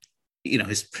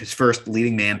 his first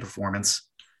leading man performance,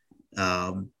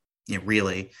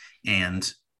 really,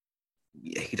 and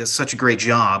he does such a great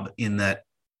job in that.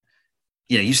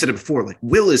 You said it before, like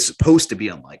Will is supposed to be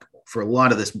unlikable for a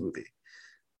lot of this movie,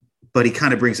 but he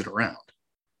kind of brings it around,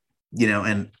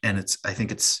 and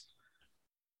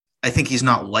I think he's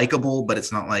not likable, but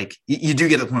it's not like you do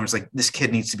get the point where it's like this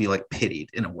kid needs to be like pitied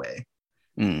in a way.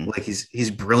 Like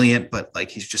he's brilliant, but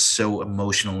like he's just so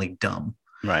emotionally dumb.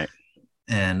 Right.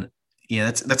 And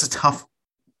that's a tough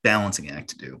balancing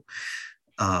act to do.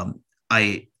 I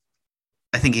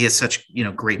think he has such,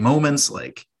 great moments,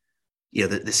 like,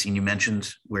 the scene you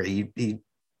mentioned where he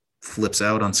flips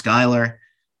out on Skylar,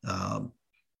 and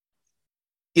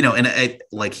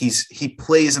he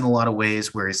plays in a lot of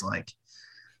ways where he's like,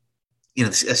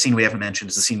 a scene we haven't mentioned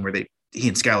is the scene where he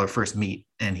and Skylar first meet,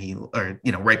 and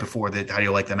right before the "How do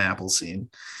you like them apples" scene,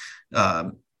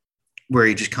 where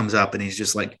he just comes up and he's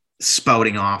just like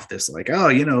spouting off this like, oh,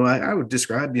 I would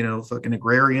describe, fucking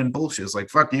agrarian bullshit. It's like,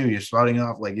 fuck you, you're spouting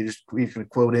off, like you can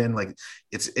quote in, like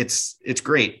it's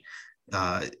great.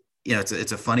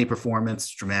 It's a funny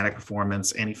performance, dramatic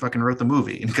performance, and he fucking wrote the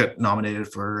movie and got nominated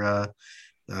for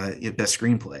best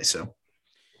screenplay. So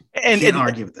can't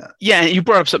argue with that. Yeah, and you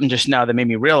brought up something just now that made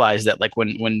me realize that, like,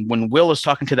 when Will is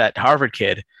talking to that Harvard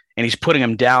kid and he's putting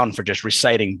him down for just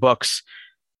reciting books,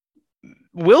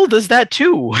 Will does that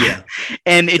too. Yeah,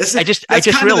 and I just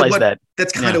realized that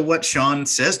that's kind of what Sean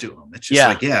says to him. It's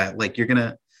just like you're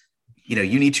gonna,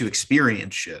 you need to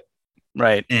experience shit,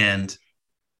 right? And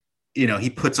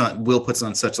Will puts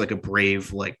on such like a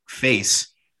brave like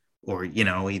face, or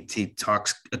he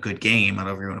talks a good game,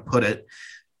 however you want to put it,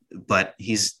 but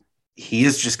he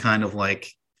is just kind of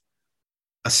like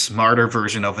a smarter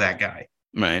version of that guy,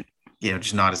 right?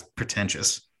 Just not as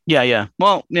pretentious. Yeah.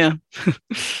 Well, yeah.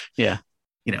 Yeah.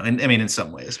 And I mean, in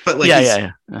some ways, but like,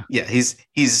 I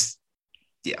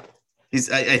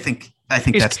think I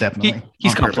think that's definitely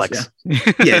he's on complex. Purpose,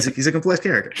 yeah, yeah, he's a complex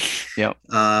character. Yeah.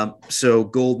 So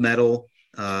gold medal.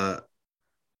 I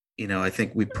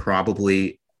think we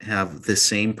probably have the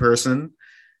same person,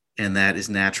 and that is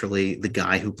naturally the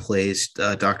guy who plays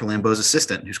Dr. Lambeau's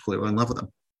assistant, who's clearly in love with him.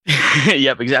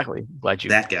 Yep, exactly.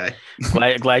 That guy.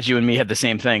 glad you and me had the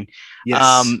same thing.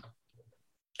 Yes.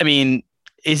 I mean,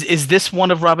 is this one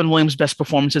of Robin Williams' best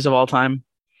performances of all time?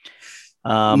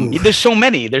 There's so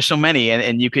many,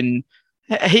 and you can,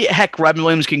 heck, Robin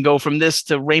Williams can go from this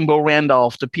to Rainbow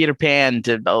Randolph to Peter Pan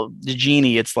to the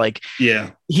Genie. It's like, yeah,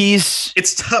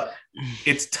 it's tough.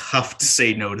 It's tough to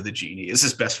say no to the Genie. It's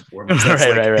his best performance.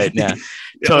 Right. Yeah,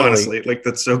 totally. Honestly, like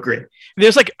that's so great.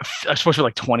 There's like, I'm supposed to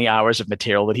 20 hours of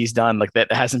material that he's done like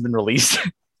that hasn't been released.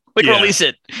 Release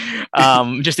it.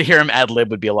 Just to hear him ad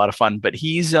lib would be a lot of fun. But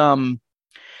he's, I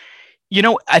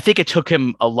think it took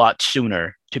him a lot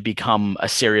sooner to become a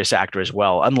serious actor as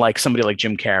well. Unlike somebody like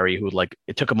Jim Carrey, who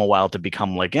it took him a while to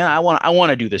become I want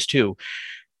to do this too.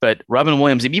 But Robin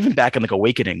Williams, even back in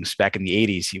Awakenings, back in the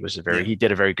 80s, he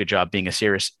did a very good job being a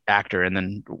serious actor, and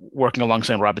then working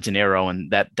alongside Robert De Niro and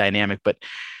that dynamic. But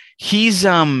he's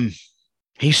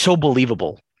so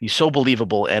believable. He's so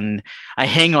believable, and I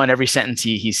hang on every sentence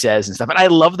he says and stuff. And I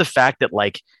love the fact that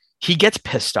he gets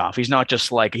pissed off. He's not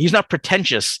just he's not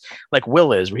pretentious like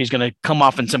Will is, where he's going to come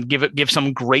off and give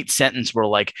some great sentence where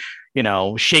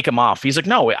shake him off. He's like,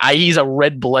 no, he's a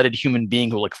red-blooded human being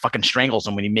who fucking strangles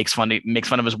him when he makes fun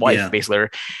of his wife, basically.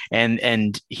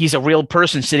 And he's a real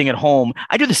person sitting at home.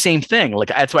 I do the same thing.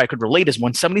 That's why I could relate, is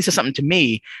when somebody says something to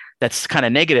me that's kind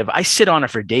of negative, I sit on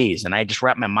it for days and I just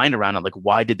wrap my mind around it.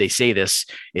 Why did they say this?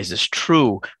 Is this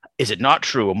true? Is it not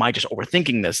true? Am I just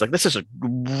overthinking this? This is a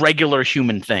regular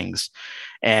human things.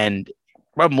 And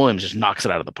Robin Williams just knocks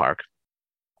it out of the park.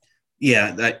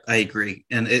 Yeah, I agree.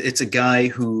 And it's a guy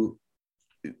who,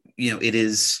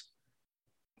 it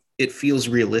feels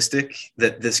realistic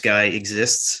that this guy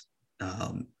exists.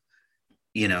 And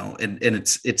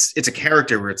it's a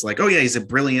character where it's oh yeah, he's a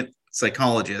brilliant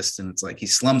psychologist, and it's he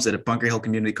slums it at Bunker Hill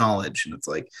Community College. And it's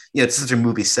it's such a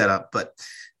movie setup, but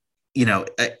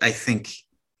I think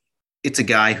it's a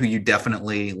guy who you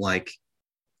definitely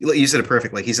you said it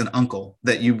perfect. He's an uncle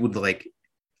that you would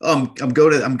I'm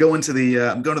going to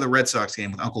the Red Sox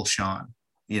game with Uncle Sean,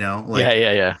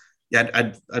 Yeah.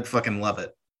 I'd fucking love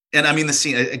it. And I mean, the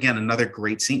scene, again, another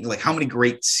great scene. How many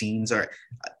great scenes I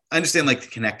understand the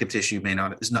connective tissue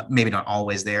maybe not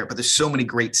always there, but there's so many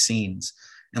great scenes.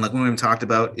 And one we haven't talked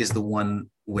about is the one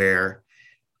where,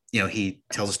 he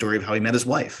tells a story of how he met his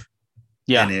wife.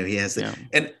 Yeah. And he has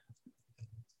and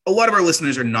a lot of our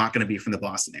listeners are not going to be from the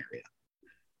Boston area.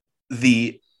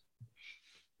 The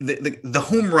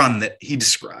home run that he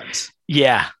describes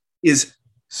is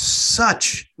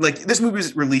such this movie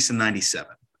was released in 97.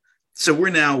 So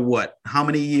we're now how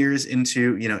many years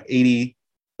into 80,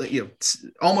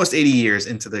 almost 80 years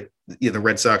into the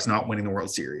Red Sox not winning the World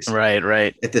Series.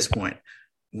 Right. At this point,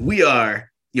 we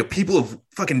are, people of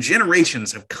fucking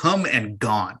generations have come and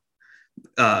gone.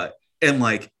 And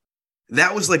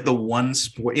that was the one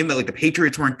sport, even though the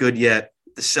Patriots weren't good yet,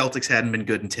 the Celtics hadn't been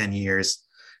good in 10 years.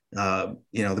 The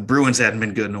Bruins hadn't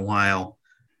been good in a while.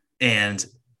 And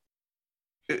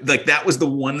that was the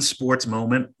one sports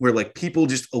moment where like people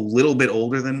just a little bit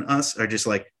older than us are just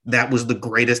like, that was the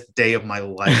greatest day of my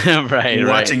life.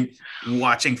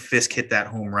 watching Fisk hit that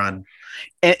home run.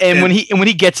 And when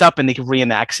he gets up and he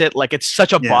reenacts it, like it's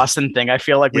such a Boston thing. I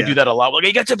feel like we do that a lot. Like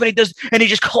he gets up and he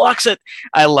just clocks it.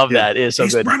 I love that. It is so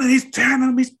good. He's running, he's tearing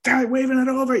him, he's waving it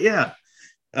over. Yeah.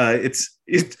 It's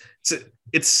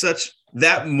such,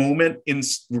 that moment in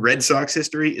Red Sox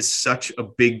history is such a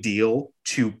big deal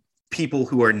to people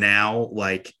who are now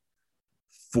like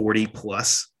 40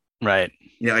 plus. Right.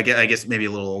 You know, I guess maybe a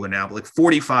little older now, but like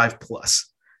 45 plus.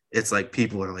 It's like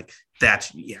people are like, that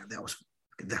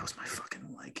was my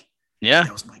fucking like,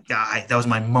 that was my guy. That was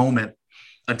my moment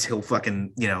until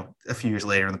fucking, a few years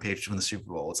later in the Patriots win the Super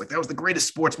Bowl. It's like, that was the greatest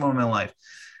sports moment of my life.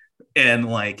 And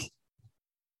like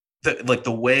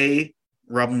the way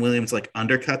Robin Williams like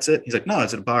undercuts it, he's like, no,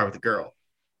 it's at a bar with a girl.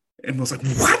 And I was like,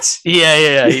 what?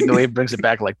 Yeah. He brings it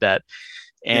back like that.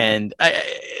 And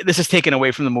this is taken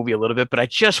away from the movie a little bit, but I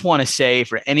just want to say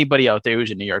for anybody out there who's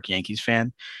a New York Yankees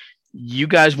fan, you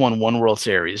guys won one World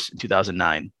Series in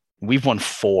 2009. We've won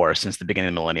 4 since the beginning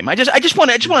of the millennium. I just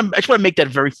want to make that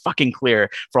very fucking clear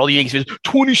for all the Yankees fans.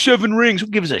 27 rings. Who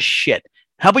gives a shit?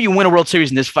 How about you win a World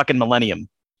Series in this fucking millennium?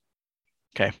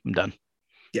 Okay, I'm done.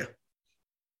 Yeah.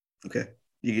 Okay.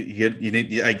 You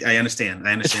need. I understand.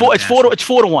 It's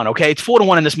 4-1. Okay, it's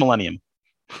 4-1 in this millennium.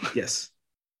 Yes.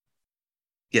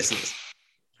 Yes, it is.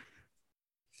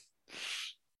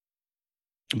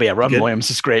 But yeah, Robin Williams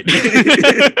is great.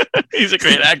 He's a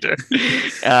great actor.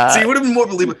 See, would it be more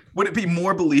believable? Would it be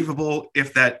more believable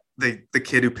if the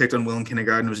kid who picked on Will in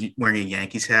kindergarten was wearing a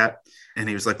Yankees hat and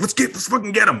he was like, let's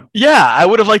fucking get him? Yeah, I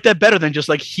would have liked that better than just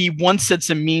like he once said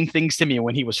some mean things to me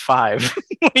when he was 5.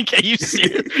 Like, are you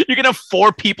serious? You're gonna have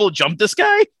 4 people jump this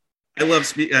guy? I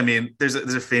love. I mean, there's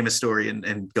a famous story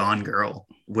in Gone Girl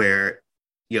where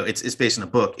it's based on a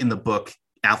book. In the book,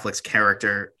 Affleck's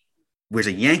character wears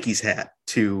a Yankees hat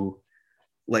to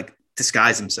like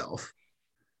disguise himself.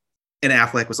 And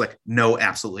Affleck was like, no,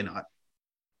 absolutely not.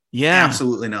 Yeah,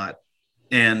 absolutely not.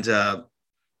 And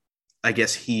I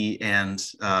guess he and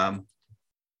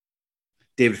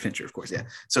David Fincher, of course. Yeah.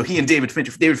 So he and David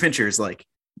Fincher is like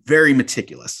very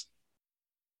meticulous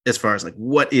as far as like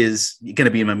what is going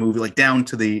to be in my movie, like down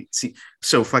to the,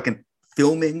 so fucking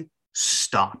filming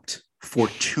stopped for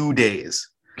 2 days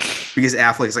because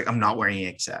Affleck is like, I'm not wearing a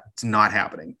Yankees hat. It's not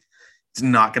happening. It's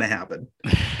not going to happen.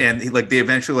 And they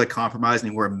eventually like compromised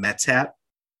and he wore a Mets hat.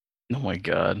 Oh my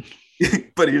God.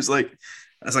 But he was like,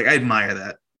 I was like, I admire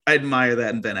that. I admire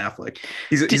that in Ben Affleck.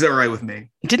 He's all right with me.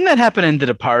 Didn't that happen in The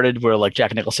Departed where like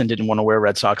Jack Nicholson didn't want to wear a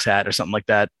Red Sox hat or something like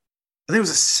that? I think it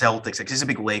was a Celtics. Like, he's a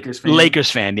big Lakers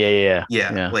fan. Yeah.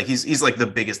 Like he's like the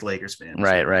biggest Lakers fan.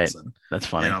 Right. That's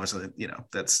funny. And obviously,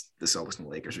 that's the Celtics and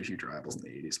the Lakers were huge rivals in the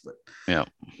 80s. But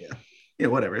yeah,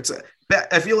 whatever.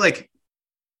 I feel like,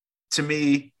 to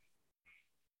me,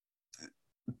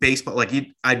 baseball, like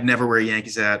I'd never wear a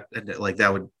Yankees hat. Like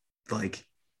that would like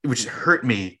it would just hurt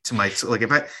me to my like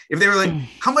if they were like,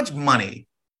 how much money,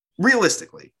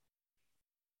 realistically,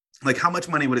 like how much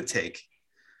money would it take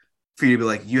for you to be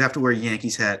like, you have to wear a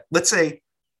Yankees hat, let's say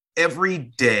every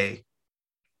day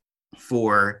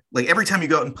for like every time you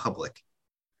go out in public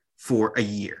for a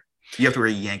year, you have to wear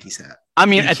a Yankees hat. I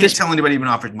mean, you can't tell anybody you've been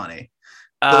offered money.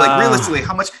 But like realistically,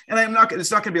 how much? And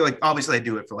it's not going to be like, obviously I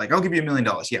do it for like, I'll give you $1 million.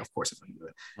 Yeah, of course I'm going to do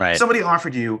it. Right. Somebody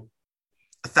offered you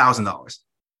 $1,000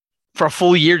 for a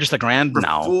full year, just $1,000.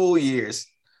 No, full years,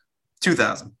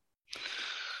 $2,000.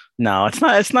 No, it's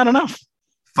not enough.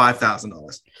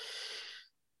 $5,000.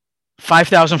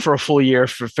 $5,000 for a full year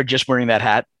for just wearing that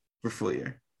hat. For a full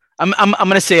year. I'm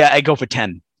going to say I go for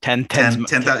 10. 10,000.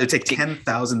 It takes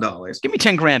 $10,000. Give me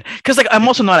 $10,000 because like I'm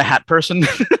also not a hat person.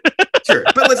 Sure,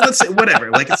 but let's say whatever.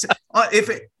 Like, it's if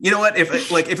it, you know what, if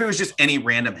it was just any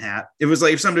random hat, it was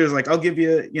like if somebody was like, I'll give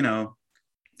you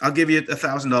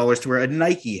 $1,000 to wear a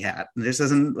Nike hat, and this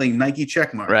doesn't like Nike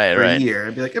check mark for a year.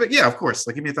 I'd be like, yeah, of course,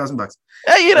 like give me $1,000.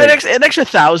 An extra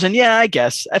 $1,000, yeah, I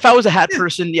guess. If I was a hat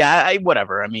person, yeah,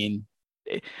 whatever. I mean,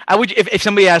 I would if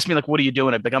somebody asked me like, what are you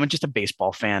doing? I'd be like, I'm just a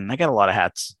baseball fan. I got a lot of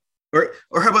hats. Or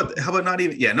how about not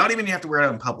even you have to wear it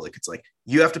out in public. It's like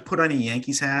you have to put on a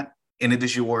Yankees hat, and it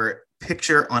is your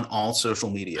picture on all social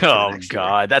media. Oh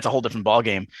God, that's a whole different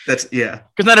ballgame. That's because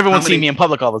not everyone's seeing me in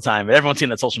public all the time, but everyone's seeing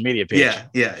that social media page.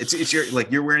 Yeah. It's your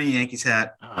like you're wearing a Yankees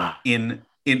hat in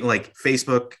like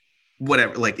Facebook,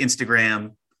 whatever, like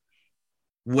Instagram,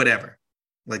 whatever.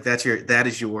 Like that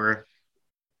is your.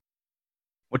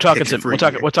 We're talking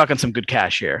some good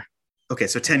cash here. Okay,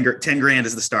 so 10 grand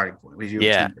is the starting point. We do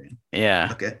 10 grand. Yeah.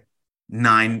 Okay,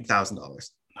 $9,000.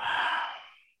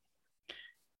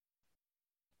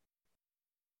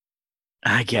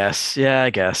 I guess. Yeah, I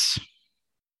guess.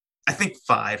 I think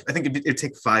it'd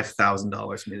take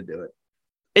 $5,000 for me to do it.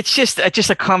 It's just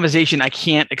a conversation I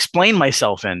can't explain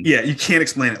myself in. Yeah, you can't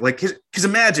explain it. Like, because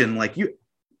imagine like you'd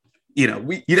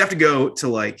have to go to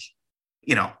like,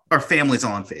 our family's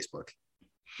all on Facebook,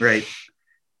 right?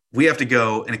 We have to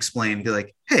go and explain, be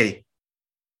like, hey,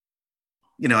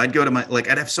 I'd go to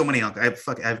I'd have so many uncles.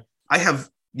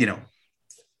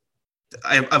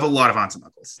 I have a lot of aunts and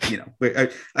uncles.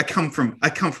 I come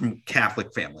from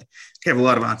Catholic family. I have a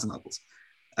lot of aunts and uncles.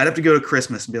 I'd have to go to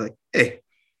Christmas and be like, hey,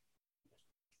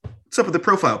 what's up with the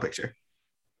profile picture?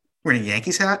 Wearing a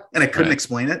Yankees hat, and I couldn't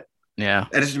explain it. Yeah,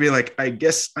 I'd just be like, I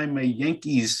guess I'm a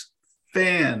Yankees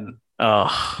fan.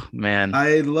 Oh man,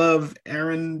 I love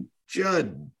Aaron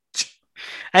Judge.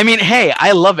 I mean, hey,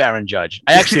 I love Aaron Judge.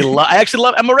 I actually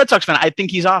love. I'm a Red Sox fan. I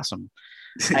think he's awesome.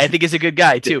 I think he's a good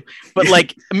guy too. But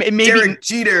like, maybe Derek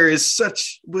Jeter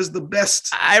was the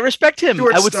best. I respect him.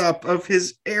 Shortstop of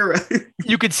his era.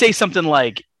 You could say something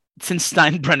like, since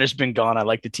Steinbrenner's been gone, I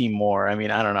like the team more. I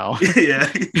mean, I don't know. Yeah,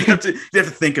 you have to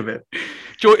think of it.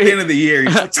 At the end of the year,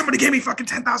 he's like, somebody gave me fucking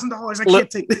 $10,000. I can't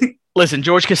take it. Listen,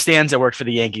 George Costanza worked for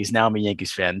the Yankees. Now I'm a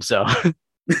Yankees fan. So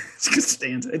it's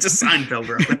Costanza. It's a Seinfeld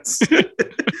reference.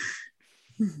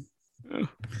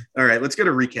 All right, let's go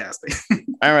to recasting.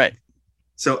 All right.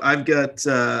 So I've got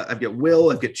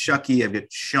Will, I've got Chucky, I've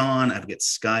got Sean, I've got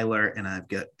Skylar, and I've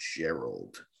got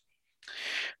Gerald.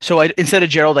 So instead of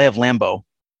Gerald, I have Lambo.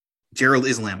 Gerald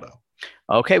is Lambo.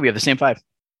 Okay, we have the same 5.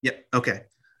 Yep. Okay.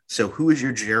 So who is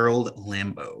your Gerald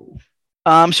Lambo?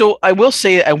 So I will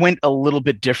say I went a little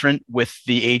bit different with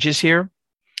the ages here.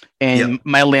 And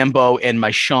my Lambo and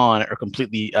my Sean are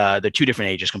completely, they're 2 different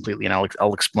ages completely. And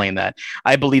I'll explain that.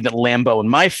 I believe that Lambo in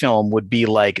my film would be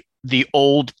like the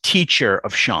old teacher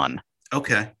of Sean.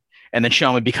 Okay. And then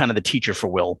Sean would be kind of the teacher for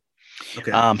Will.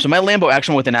 Okay. So my Lambo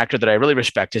actually with an actor that I really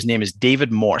respect. His name is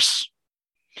David Morse.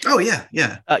 Oh, yeah.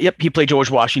 Yeah. Yep. He played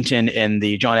George Washington in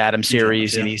the John Adams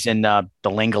series, and he's in The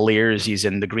Langoliers. He's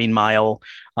in The Green Mile.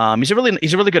 He's a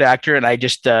really good actor. And I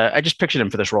just pictured him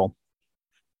for this role.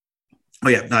 Oh,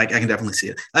 yeah. No, I can definitely see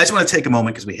it. I just want to take a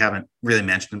moment because we haven't really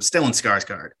mentioned him. Stellan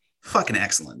Skarsgård. Fucking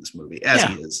excellent in this movie, as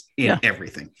he is in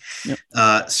everything.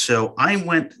 Yep. So I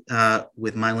went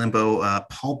with my Lambo,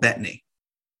 Paul Bettany.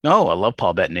 Oh, I love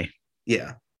Paul Bettany.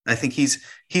 Yeah. I think he's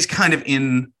kind of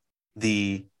in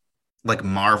the like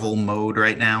Marvel mode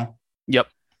right now. Yep.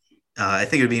 I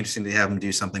think it would be interesting to have him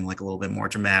do something like a little bit more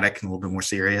dramatic and a little bit more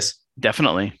serious.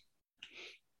 Definitely.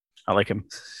 I like him.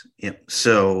 Yep.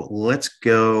 So let's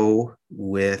go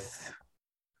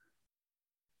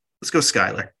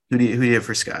Skylar. Who do you have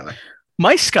for Skylar?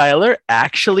 My Skylar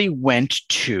actually went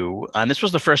to, and this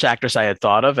was the first actress I had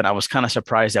thought of, and I was kind of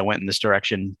surprised I went in this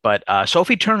direction, but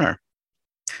Sophie Turner.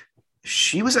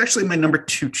 She was actually my number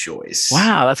 2 choice.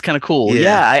 Wow, that's kind of cool.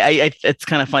 Yeah, I it's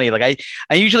kind of funny. Like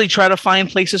I usually try to find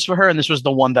places for her, and this was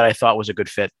the one that I thought was a good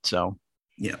fit. So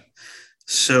yeah.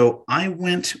 So I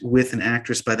went with an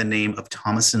actress by the name of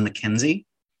Thomasin McKenzie.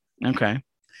 Okay.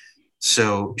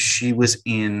 So she was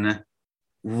in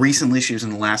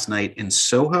Last Night in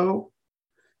Soho.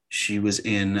 She was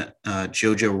in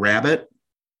Jojo Rabbit.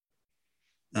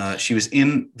 She was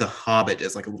in The Hobbit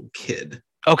as like a little kid.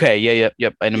 Okay.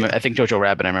 Yep. I think Jojo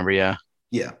Rabbit. I remember. Yeah.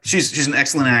 Yeah. She's an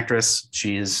excellent actress.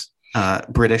 She is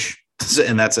British,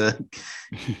 and that's a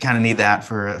kind of need that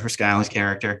for Skylar's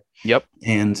character. Yep.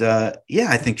 And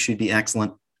I think she'd be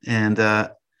excellent. And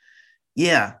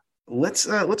let's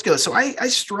go. So I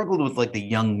struggled with like the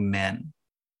young men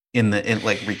in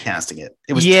like recasting it.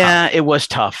 It was tough. It was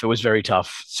tough. It was very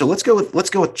tough. So let's go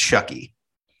with Chucky.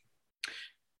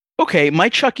 Okay, my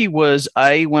Chucky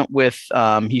I went with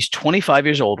he's 25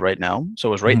 years old right now, so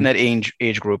it was right in that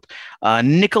age group.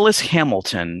 Nicholas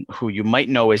Hamilton, who you might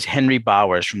know as Henry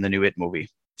Bowers from the new It movie.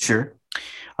 Sure.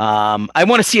 I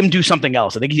want to see him do something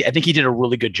else. I think he did a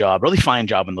really good job, really fine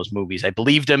job in those movies. I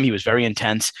believed him. He was very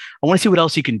intense. I want to see what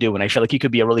else he can do, and I feel like he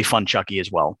could be a really fun Chucky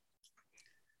as well.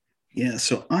 Yeah,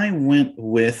 so I went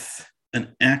with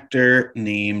an actor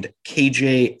named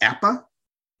KJ Apa.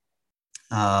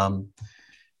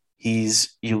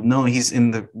 He's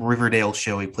in the Riverdale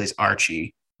show. He plays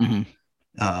Archie.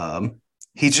 Mm-hmm.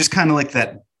 He's just kind of like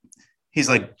that. He's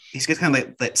got kind of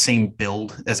like that same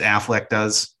build as Affleck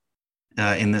does.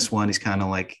 In this one, he's kind of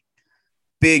like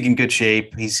big in good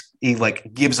shape. He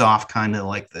like gives off kind of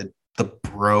like the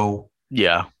bro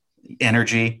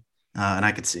energy, and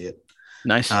I could see it.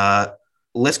 Nice.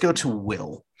 Let's go to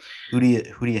Will. Who do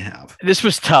you have? This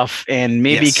was tough and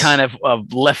maybe kind of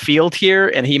left field here,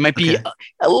 and he might be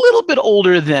a little bit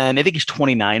older than, I think he's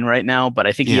 29 right now, but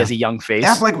I think he has a young face.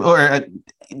 Affleck or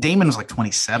Damon was like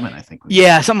 27, I think.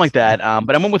 Yeah, something like that.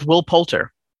 But I went with Will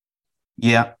Poulter.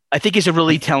 Yeah. I think he's a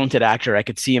really talented actor. I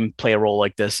could see him play a role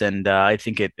like this, and I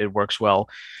think it works well.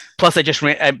 Plus,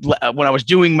 when I was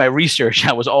doing my research,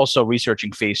 I was also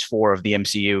researching Phase 4 of the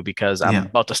MCU because I'm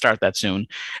about to start that soon.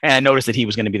 And I noticed that he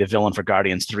was going to be the villain for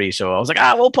Guardians 3. So I was like,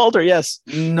 Will Poulter, yes.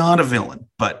 Not a villain,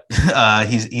 but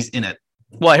he's in it.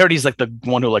 Well, I heard he's like the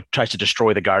one who like tries to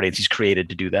destroy the Guardians. He's created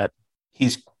to do that.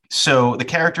 So the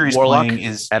character he's Warlock? playing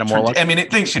is Adam Warlock. I mean,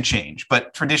 things should change,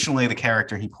 but traditionally the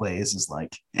character he plays is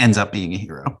like ends up being a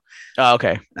hero. Oh,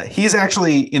 okay. He's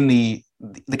actually in the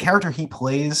character he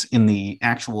plays in the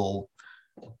actual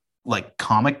like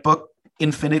comic book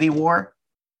Infinity War.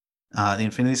 The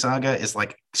Infinity Saga is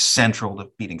like central to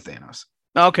beating Thanos.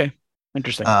 Oh, okay.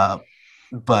 Interesting.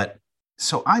 But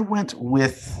so I went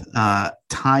with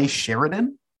Ty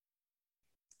Sheridan,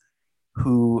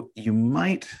 who you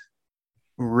might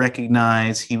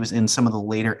recognize. He was in some of the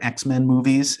later X-Men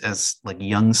movies as like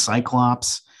young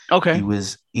Cyclops. Okay. He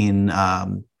was in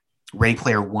Ready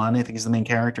Player One. I think he's the main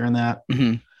character in that.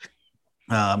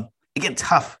 Mm-hmm. Again,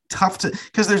 tough to,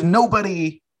 because there's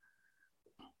nobody.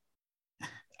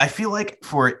 I feel like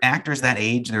for actors that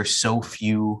age, there's so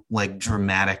few like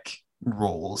dramatic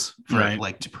roles for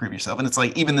like to prove yourself. And it's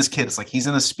like, even this kid, it's like he's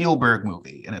in a Spielberg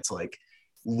movie and it's like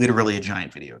literally a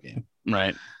giant video game.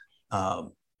 Right.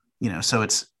 So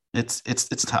it's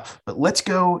tough, but let's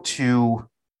go to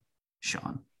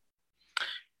Sean.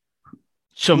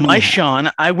 So Who do my you have?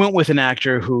 Sean, I went with an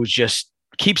actor who just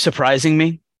keeps surprising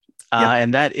me, Yep.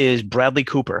 and that is Bradley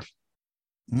Cooper.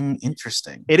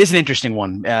 Interesting. It is an interesting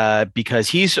one because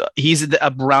he's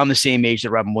around the same age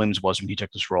that Robin Williams was when he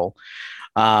took this role,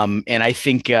 and I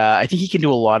think he can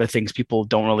do a lot of things people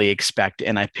don't really expect.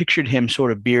 And I pictured him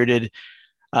sort of bearded,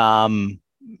 and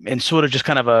sort of just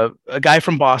kind of a guy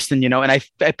from Boston, and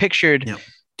I pictured Yep.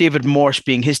 David Morse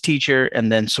being his teacher,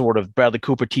 and then sort of Bradley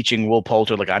Cooper teaching Will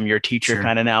Poulter, like I'm your teacher Sure.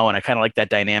 kind of now, and I kind of like that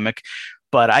dynamic.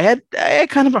 But I had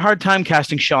kind of a hard time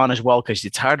casting Sean as well because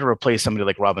it's hard to replace somebody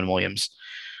like Robin Williams.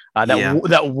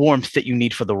 That warmth that you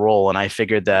need for the role, and I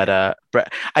figured that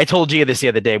I told Gia this the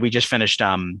other day. We just finished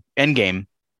Endgame,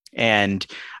 and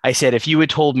I said if you had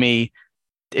told me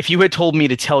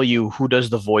to tell you who does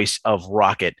the voice of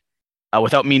Rocket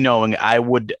without me knowing,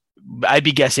 I'd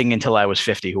be guessing until I was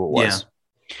 50 who it was. Yeah.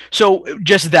 So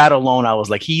just that alone, I was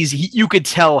like, you could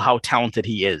tell how talented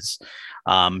he is,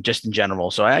 just in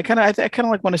general. So I kind of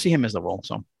like want to see him as the role.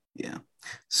 So yeah.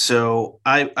 So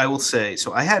I will say,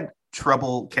 so I had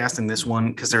trouble casting this one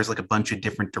because there's like a bunch of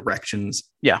different directions.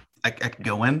 Yeah, I could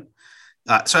go in.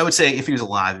 So I would say if he was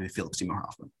alive, it'd be Philip Seymour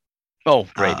Hoffman. Oh,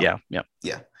 great. Yeah.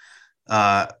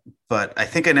 But I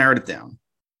think I narrowed it down.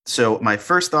 So my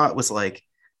first thought was like,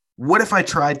 what if I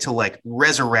tried to like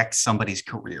resurrect somebody's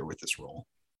career with this role?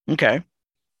 Okay.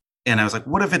 And I was like,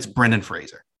 what if it's Brendan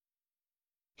Fraser?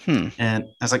 And I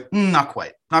was like, not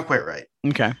quite right.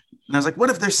 Okay. And I was like, what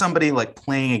if there's somebody like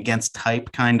playing against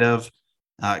type kind of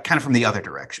from the other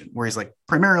direction, where he's like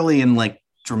primarily in like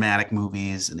dramatic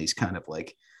movies, and he's kind of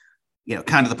like,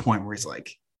 kind of the point where he's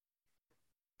like,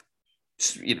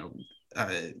 he's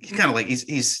kind of like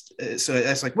he's so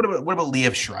it's like, what about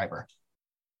Liev Schreiber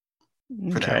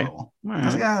for that role? I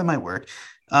was like, that might work,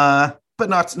 but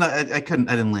not I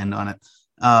didn't land on it.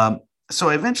 So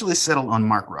I eventually settled on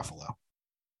Mark Ruffalo.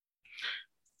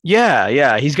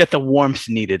 Yeah, he's got the warmth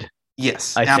needed.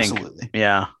 Yes, I absolutely. think.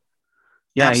 Yeah,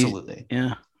 absolutely.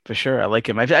 Yeah, for sure. I like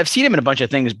him. I've seen him in a bunch of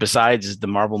things besides the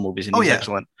Marvel movies, and he's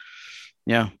excellent.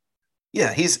 Yeah,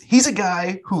 he's a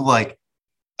guy who, like,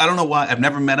 I don't know why I've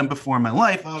never met him before in my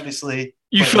life. Obviously,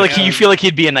 you feel like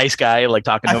he'd be a nice guy, like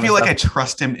talking to him. I feel like I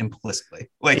trust him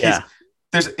implicitly. Like,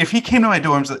 if he came to my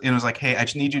dorms and was like, "Hey, I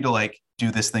just need you to like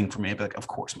do this thing for me," I'd be like, "Of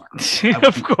course, Mark."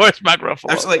 Of course, Mark Ruffalo.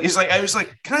 I was like,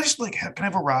 "Can I just like can I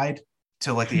have a ride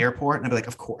to like the airport?" And I'd be like,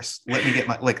 "Of course.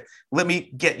 Let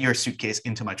me get your suitcase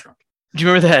into my trunk." Do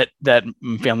you remember that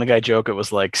Family Guy joke? It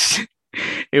was like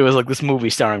this movie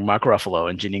starring Mark Ruffalo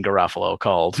and Janine Garofalo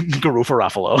called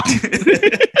Garuffalo.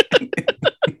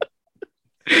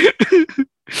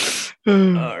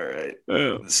 All right.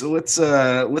 So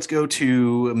let's go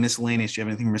to miscellaneous. Do you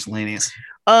have anything miscellaneous?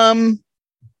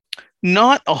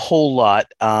 Not a whole lot.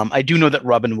 I do know that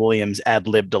Robin Williams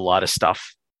ad-libbed a lot of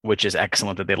stuff, which is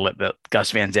excellent that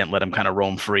Gus Van Sant let him kind of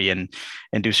roam free and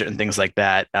do certain things like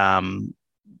that. And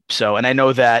I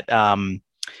know that I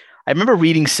remember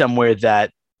reading somewhere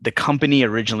that the company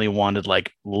originally wanted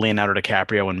like Leonardo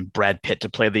DiCaprio and Brad Pitt to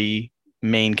play the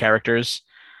main characters.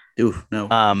 Ooh,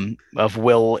 no. Of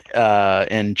Will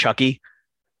and Chucky.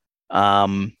 I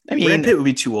mean, Brad Pitt would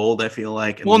be too old, I feel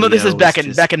like. Well, no, this is back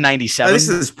in '97. This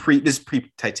is pre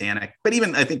Titanic, but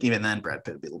I think even then Brad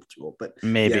Pitt would be a little too old. But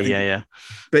maybe, yeah.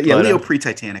 But yeah, Leo pre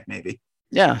Titanic, maybe.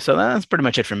 Yeah, so that's pretty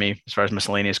much it for me as far as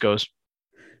miscellaneous goes.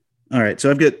 All right,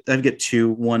 so I've got two,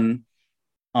 one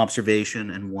observation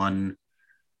and one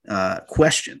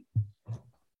question.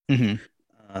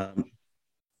 Mm-hmm.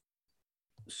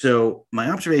 So my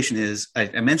observation is,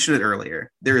 I mentioned it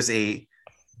earlier, there is a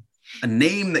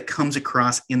name that comes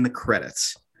across in the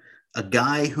credits, a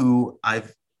guy who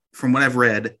from what I've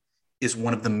read, is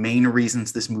one of the main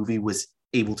reasons this movie was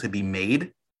able to be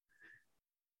made.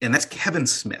 And that's Kevin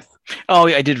Smith. Oh,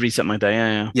 yeah, I did read something like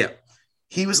that. Yeah.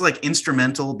 He was like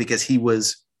instrumental because he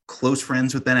was close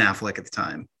friends with Ben Affleck at the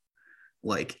time,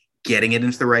 like getting it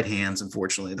into the right hands.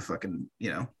 Unfortunately, the fucking,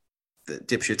 the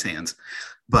dipshit's hands.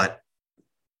 But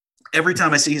every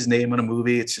time I see his name in a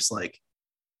movie, it's just like,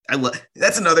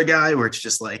 that's another guy where it's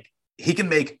just like, he can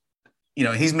make,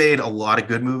 he's made a lot of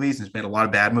good movies and he's made a lot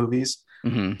of bad movies,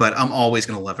 but I'm always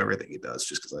going to love everything he does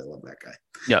just because I love that guy.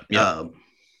 Yeah.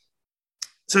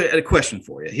 So I had a question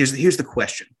for you. Here's the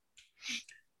question.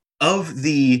 Of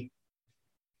the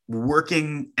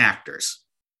working actors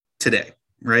today,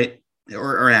 right?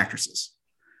 Or actresses,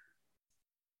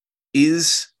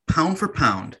 is pound for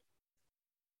pound,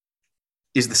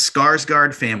 is the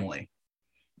Skarsgård family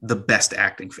the best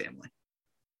acting family?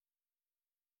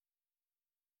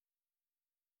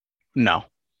 No.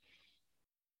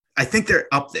 I think they're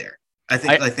up there. I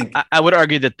think I would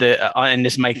argue that and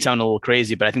this might sound a little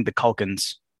crazy, but I think the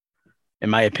Culkins in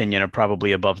my opinion, are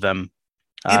probably above them.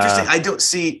 Interesting. I don't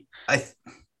see. I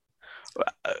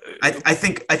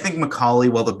think Macaulay,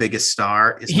 while the biggest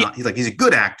star, is not. He's a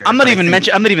good actor. I'm not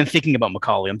even thinking about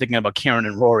Macaulay. I'm thinking about Karen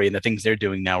and Rory, and the things they're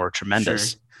doing now are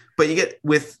tremendous. Sure. But you get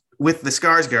with the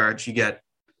Skarsgårds, you get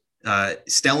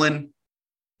Stellan,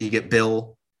 you get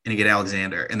Bill, and you get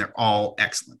Alexander, and they're all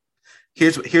excellent.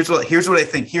 Here's what I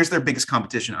think. Here's their biggest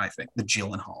competition. I think the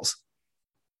Gyllenhaals.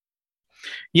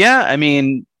 Yeah, I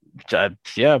mean,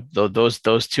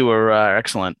 those two are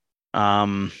excellent.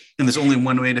 And there's only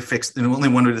one way to only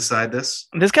one way to decide this.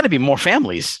 There's got to be more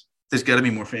families. There's got to be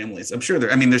more families. I'm sure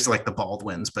there's like the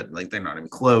Baldwins, but like they're not even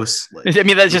close. Like, I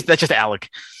mean, that's just Alec.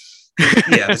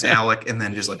 Yeah, there's Alec, and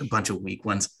then just like a bunch of weak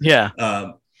ones. Yeah.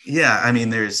 I mean,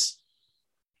 there's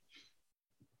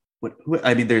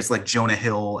there's like Jonah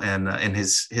Hill and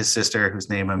his sister, whose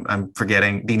name I'm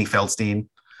forgetting, Beanie Feldstein.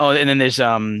 Oh, and then there's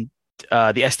the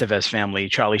Estevez family,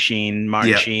 Charlie Sheen,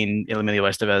 Martin Sheen, Emilio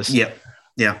Estevez. Yep.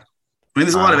 Yeah. I mean,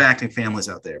 there's a lot of acting families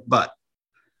out there, but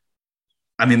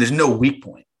I mean, there's no weak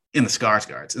point in the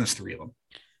Skarsgårds, and there's three of them.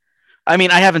 I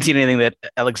mean, I haven't seen anything that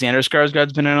Alexander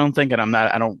Skarsgård's been in, I don't think, and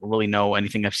I don't really know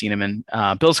anything I've seen him in.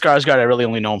 Bill Skarsgård, I really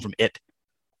only know him from It.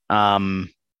 And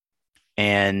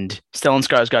Stellan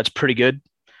Skarsgård's pretty good.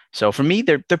 So for me,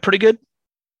 they're pretty good.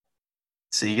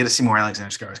 So you get to see more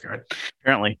Alexander Skarsgård.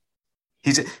 Apparently.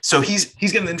 He's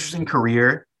got an interesting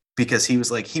career because he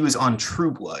was on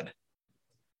True Blood.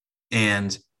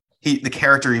 And the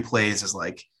character he plays is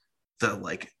like the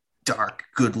like dark,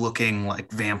 good-looking like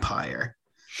vampire.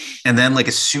 And then like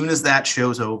as soon as that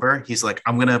show's over, he's like,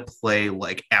 I'm gonna play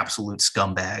like absolute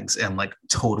scumbags and like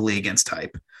totally against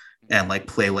type, and like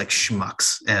play like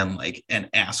schmucks and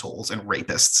assholes and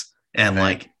rapists. And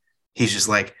like he's just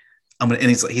like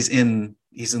he's in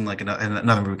like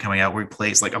another movie coming out where he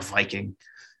plays like a Viking,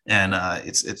 and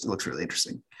it looks really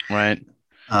interesting. Right.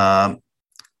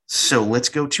 So let's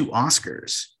go to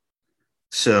Oscars.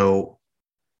 So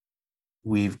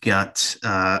we've got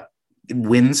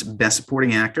wins Best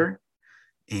Supporting Actor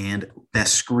and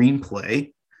Best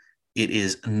Screenplay. It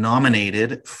is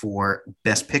nominated for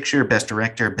Best Picture, Best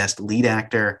Director, Best Lead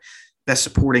Actor, Best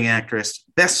Supporting Actress,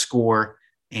 Best Score,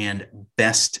 and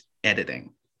Best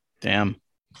Editing. Damn.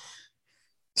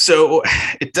 So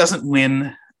it doesn't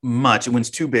win much. It wins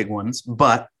two big ones,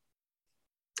 but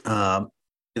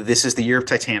this is the year of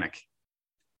Titanic,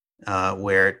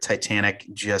 where Titanic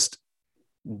just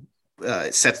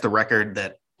sets the record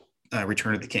that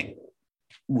Return of the King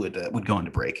would go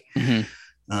into break.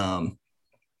 Mm-hmm.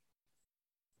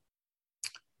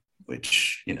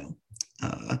 Which,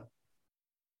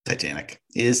 Titanic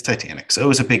is Titanic. So it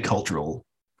was a big cultural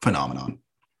phenomenon.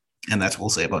 And that's what we'll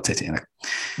say about Titanic.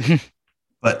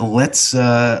 But let's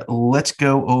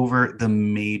go over the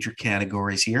major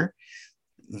categories here.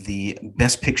 The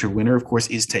Best Picture winner, of course,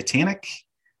 is Titanic.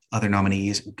 Other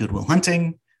nominees: Good Will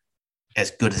Hunting,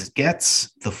 As Good as It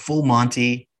Gets, The Full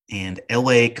Monty, and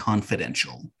L.A.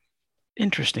 Confidential.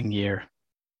 Interesting year,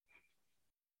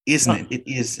 isn't it? It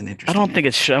is an interesting. I don't think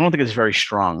it's very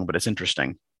strong, but it's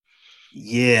interesting.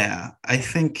 Yeah, I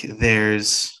think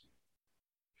there's.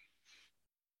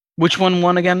 Which one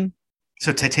won again?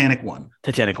 So Titanic won.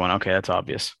 Titanic won. Okay, that's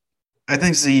obvious. I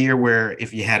think it's a year where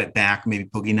if you had it back, maybe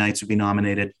Boogie Nights would be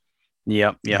nominated.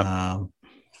 Yep. Trying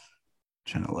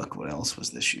to look what else was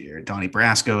this year. Donnie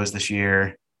Brasco is this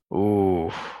year.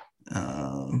 Ooh.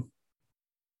 Let's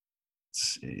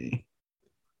see.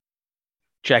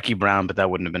 Jackie Brown, but that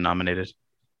wouldn't have been nominated.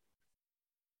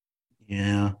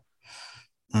 Yeah.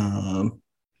 Let's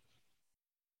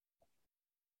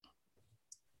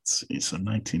see. So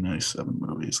 1997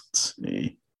 movies. Let's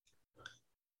see.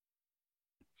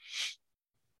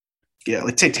 Yeah,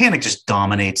 like Titanic just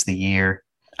dominates the year.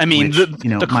 I mean, which,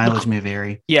 mileage may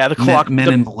vary. Yeah, the clock.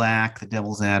 Men in Black, The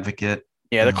Devil's Advocate.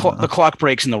 Yeah, the clock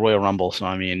breaks in the Royal Rumble. So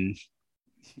I mean,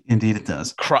 indeed, it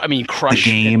does. Crush. The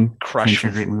Game, Crush. A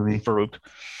great movie. Farouk.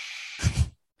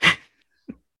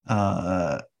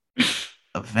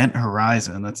 Event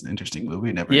Horizon. That's an interesting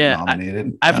movie. Never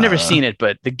nominated. I've never seen it,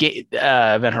 but the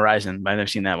Event Horizon. I've never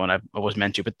seen that one. I was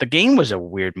meant to, but The Game was a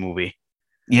weird movie.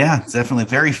 Yeah, it's definitely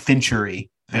very Finchery.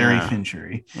 Very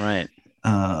Finchery. Right.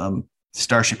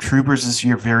 Starship Troopers this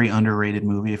year, very underrated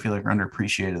movie. I feel like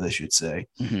underappreciated, I should say,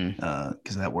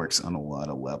 because that works on a lot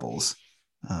of levels.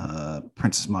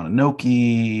 Princess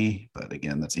Mononoke, but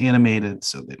again, that's animated,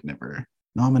 so they've never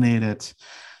nominated it.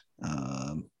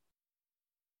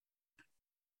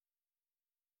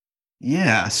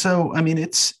 Yeah, so I mean,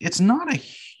 it's not a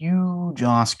huge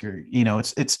Oscar.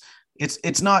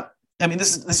 It's not. I mean,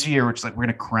 this year, which like we're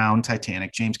gonna crown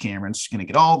Titanic. James Cameron's just gonna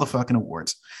get all the fucking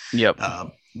awards. Yep.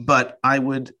 But I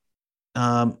would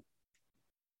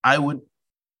I would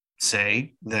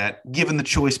say that given the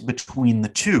choice between the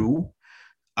two,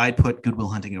 I'd put Good Will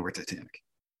Hunting over Titanic.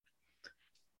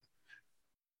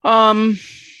 On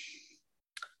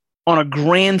a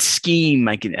grand scheme,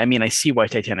 I see why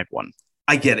Titanic won.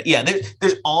 I get it. Yeah,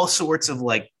 there's all sorts of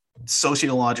like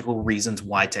sociological reasons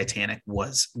why Titanic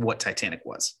was what Titanic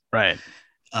was. Right.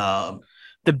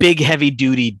 The big heavy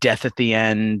duty death at the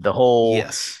end, the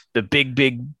big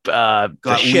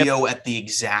got ship. Leo at the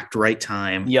exact right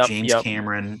time. Yep, James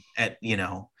Cameron at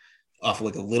off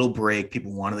like a little break.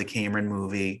 People wanted the Cameron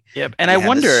movie. Yep. And I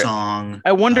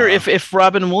wonder if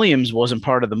Robin Williams wasn't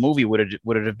part of the movie, would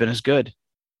it have been as good?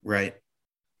 Right.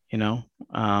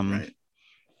 Right.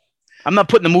 I'm not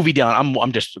putting the movie down.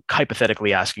 I'm just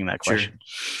hypothetically asking that question.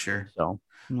 Sure. So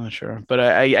I'm not sure, but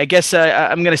I guess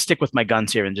I'm going to stick with my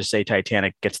guns here and just say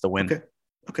Titanic gets the win.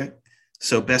 Okay.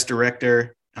 So best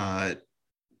director,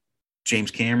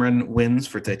 James Cameron wins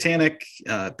for Titanic.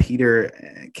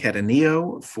 Peter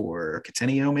Cattaneo for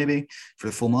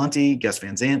The Full Monty. Gus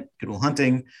Van Sant, Good Will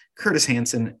Hunting. Curtis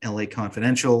Hanson, L.A.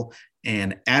 Confidential,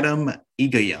 and Adam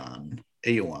Egoyan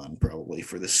probably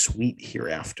for The Sweet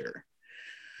Hereafter.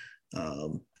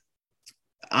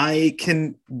 I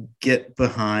can get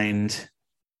behind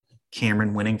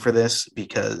Cameron winning for this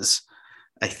because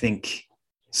I think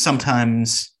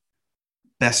sometimes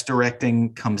best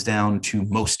directing comes down to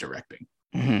most directing.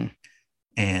 Mm-hmm.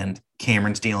 And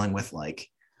Cameron's dealing with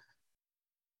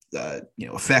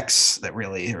effects that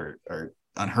really are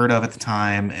unheard of at the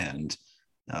time, and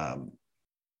a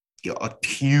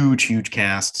huge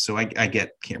cast. So I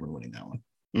get Cameron winning that one.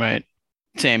 Right.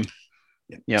 Same.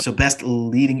 Yep. So best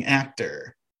leading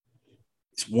actor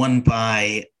is won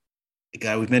by a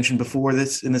guy we've mentioned before in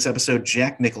this episode,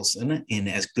 Jack Nicholson in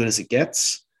As Good as It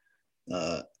Gets.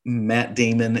 Matt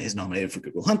Damon is nominated for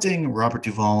Good Will Hunting, Robert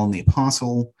Duvall in The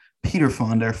Apostle, Peter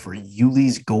Fonda for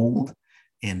Yuli's Gold,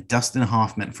 and Dustin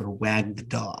Hoffman for Wag the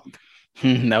Dog.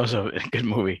 That was a good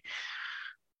movie.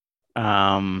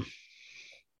 I'm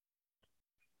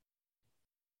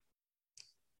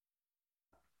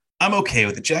okay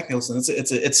with it. Jack Nicholson. It's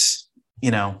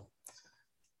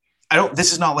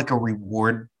this is not like a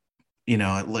reward,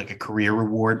 like a career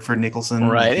reward for Nicholson.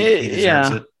 Right. He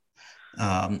deserves it.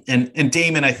 And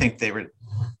Damon, I think Damon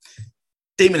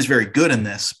is very good in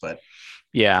this, but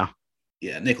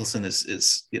Nicholson is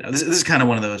this is kind of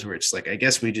one of those where it's like, I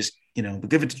guess we just,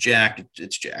 give it to Jack.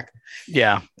 It's Jack.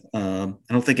 Yeah. I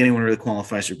don't think anyone really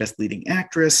qualifies for best leading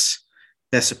actress,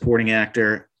 best supporting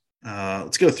actor.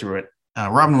 Let's go through it.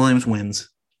 Robin Williams wins,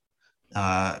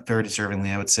 very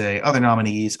deservingly, I would say. Other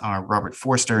nominees are Robert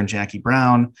Forster and Jackie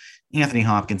Brown, Anthony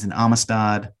Hopkins in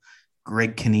Amistad,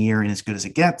 Greg Kinnear in As Good as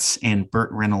It Gets, and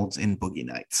Burt Reynolds in Boogie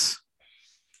Nights.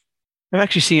 I've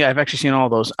actually seen all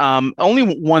those.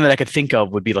 Only one that I could think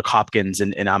of would be like Hopkins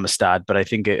in Amistad, but I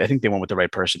think they went with the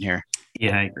right person here.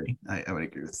 Yeah, I agree. I would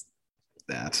agree with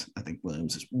that. I think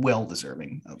Williams is well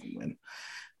deserving of a win.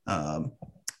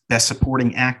 Best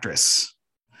supporting actress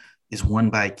is won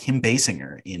by Kim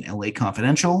Basinger in L.A.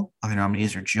 Confidential. Other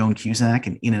nominees are Joan Cusack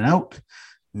in In and Out,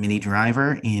 Minnie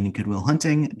Driver in Good Will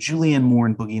Hunting, Julianne Moore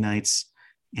in Boogie Nights,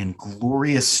 and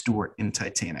Gloria Stewart in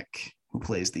Titanic, who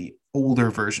plays the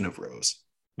older version of Rose.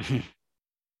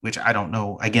 Which I don't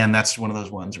know. Again, that's one of those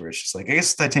ones where it's just like, I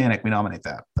guess Titanic, we nominate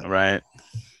that. But, right.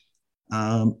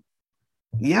 I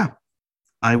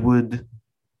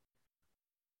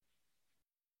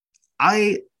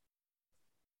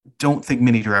don't think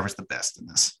Minnie Driver's the best in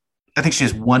this. I think she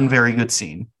has one very good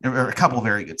scene, or a couple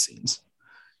very good scenes.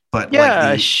 But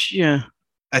I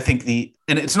think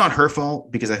and it's not her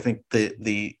fault, because I think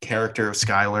the character of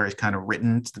Skylar is kind of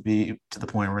written to the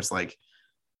point where it's like,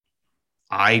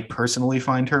 I personally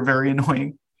find her very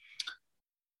annoying.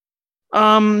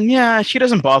 She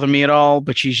doesn't bother me at all,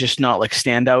 but she's just not like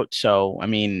standout. So I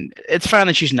mean, it's fine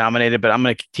that she's nominated, but I'm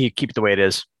gonna keep it the way it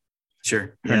is.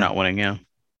 Sure, her not winning. Yeah,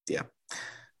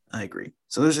 I agree.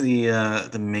 So those are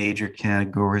the major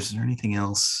categories. Is there anything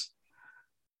else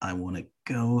I want to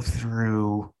go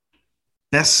through?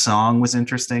 Best song was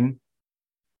interesting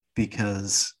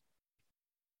because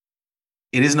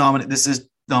it is nominated. This is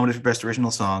nominated for best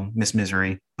original song, "Miss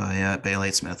Misery" by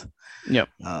Bailey Smith. Yep.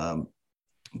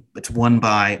 It's won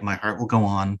by "My Heart Will Go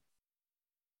On."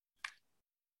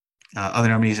 Other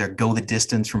nominees are "Go the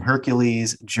Distance" from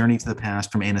Hercules, "Journey to the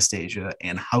Past" from Anastasia,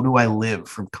 and "How Do I Live"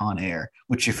 from Con Air,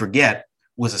 which you forget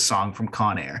was a song from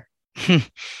Con Air.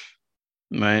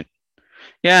 Right.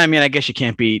 Yeah, I mean, I guess you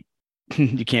can't beat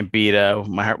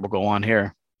 "My Heart Will Go On"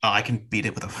 here. Oh, I can beat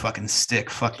it with a fucking stick.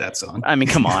 Fuck that song. I mean,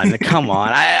 come on.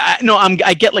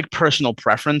 I get like personal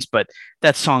preference, but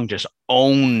that song just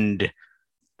owned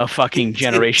a fucking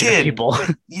generation of people.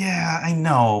 Yeah, I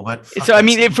know, but so I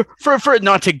mean, for it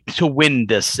not to win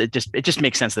this, it just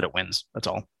makes sense that it wins. That's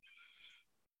all.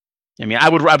 I mean, I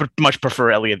would much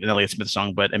prefer Elliott Smith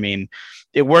song, but I mean,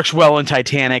 it works well in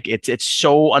Titanic. It's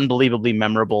so unbelievably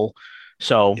memorable.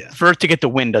 So for it to get the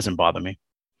win doesn't bother me.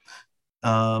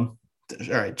 All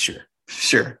right,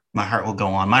 sure. My heart will go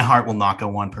on. My heart will not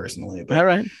go on personally. But, all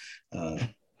right.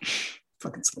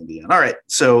 Fucking Celine Dion. All right,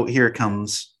 so here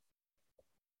comes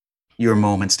your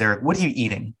moments, Derek. What are you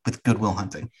eating with Good Will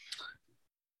Hunting?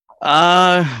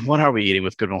 What are we eating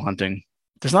with Good Will Hunting?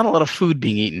 There's not a lot of food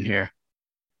being eaten here.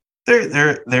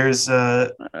 There's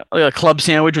a club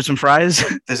sandwich with some fries.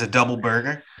 There's a double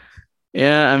burger.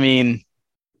 Yeah, I mean,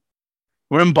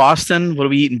 we're in Boston. What do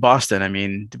we eat in Boston? I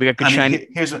mean, do we got good Chinese?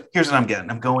 Here's what I'm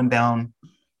getting. I'm going down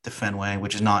to Fenway,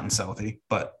 which is not in Southie,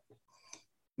 but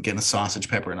I'm getting a sausage,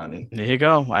 pepper, and onion. There you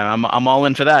go. I'm all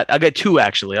in for that. I'll get two,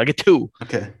 actually. I'll get two.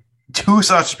 Okay. 2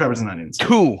 sausage, peppers, and onions.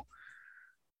 2.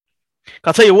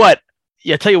 I'll tell you what.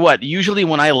 Yeah, tell you what. Usually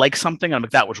when I like something, I'm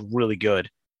like, that was really good.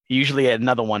 Usually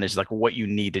another one is like what you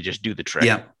need to just do the trick.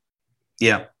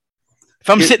 Yeah. If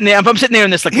I'm sitting there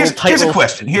in this like here's a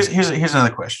question. Here's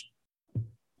another question.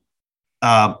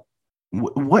 Why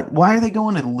are they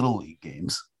going to Little League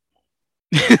games?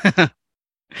 I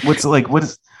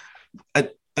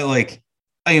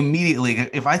immediately,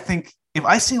 if I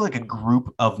see like a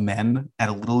group of men at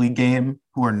a Little League game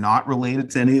who are not related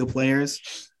to any of the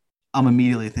players, I'm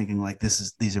immediately thinking like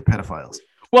these are pedophiles.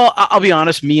 Well, I'll be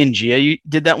honest. Me and Gia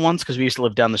did that once because we used to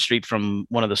live down the street from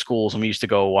one of the schools, and we used to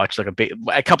go watch like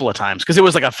a couple of times because it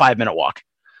was like a 5-minute walk.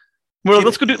 Well,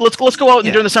 let's go out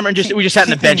during the summer and we just sat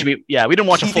in the bench. We didn't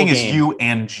watch a full game. Is you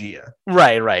and Gia.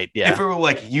 Right. Yeah. If it were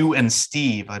like you and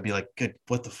Steve, I'd be like, good.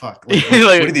 What the fuck? What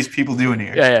are these people doing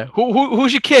here? Yeah.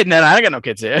 Who's your kid? No, I got no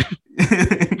kids here.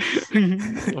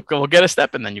 We'll get a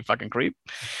step in then, you fucking creep.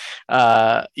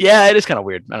 Yeah, it is kind of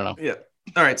weird. I don't know. Yeah.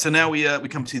 All right. So now we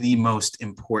come to the most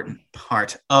important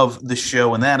part of the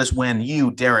show, and that is when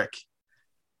you, Derek,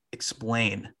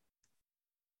 explain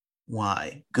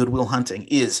why Good Will Hunting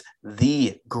is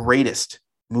the greatest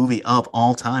movie of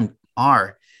all time.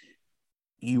 Are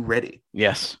you ready?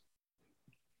 Yes.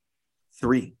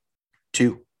 3,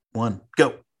 2, 1,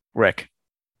 go. Rick.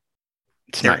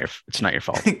 It's not your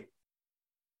fault.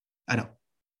 I know.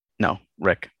 No,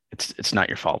 Rick. It's not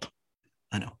your fault.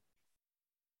 I know.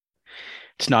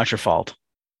 It's not your fault.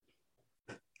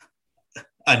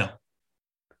 I know.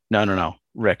 No.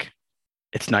 Rick.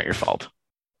 It's not your fault.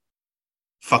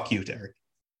 Fuck you, Derek.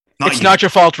 It's not your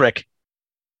fault, Rick.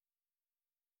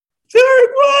 Derek,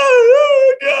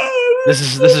 oh God. This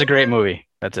is a great movie.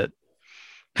 That's it.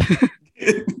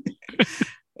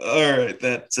 All right,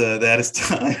 that is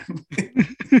time.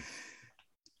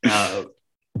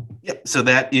 So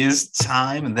that is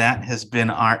time, and that has been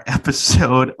our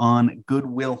episode on Good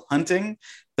Will Hunting,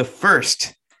 the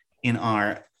first in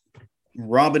our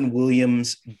Robin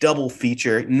Williams double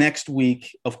feature. Next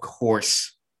week, of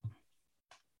course,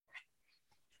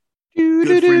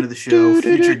 good friend of the show,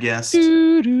 future guest,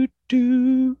 Steven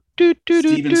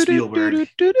Spielberg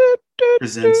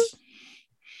presents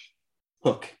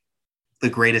Hook, the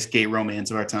greatest gay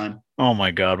romance of our time. Oh my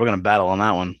God, we're gonna battle on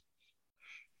that one.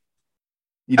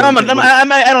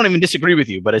 I don't even disagree with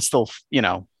you, but it's still,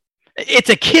 it's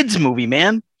a kids movie,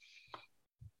 man.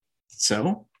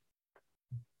 So,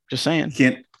 just saying,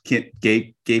 can't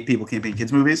gay people can't be in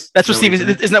kids movies? That's what Steven.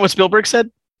 Isn't that what Spielberg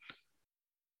said?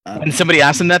 And somebody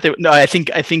asked him that. I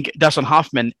think Dustin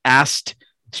Hoffman asked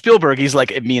Spielberg. He's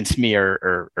like, me and Smee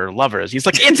are lovers. He's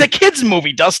like, it's a kids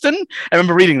movie, Dustin. I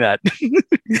remember reading that.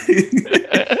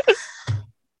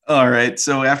 All right.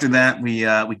 So after that, we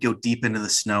go deep into the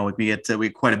snow. We had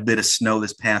quite a bit of snow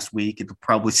this past week. It will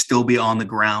probably still be on the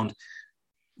ground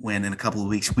when in a couple of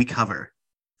weeks we cover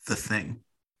The Thing.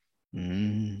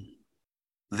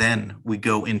 Then we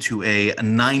go into a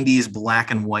 90s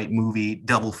black and white movie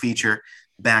double feature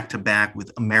back to back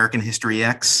with American History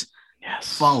X,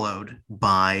 followed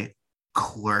by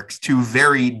Clerks. 2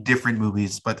 very different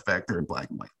movies, despite the fact they're in black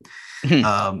and white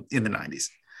in the 90s.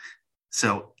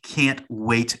 So can't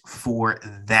wait for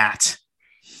that.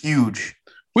 Huge.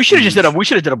 We should have did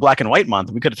a black and white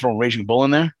month. We could have thrown Raging Bull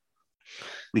in there.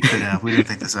 We could have. We didn't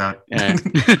think this out. Yeah.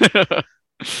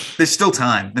 There's still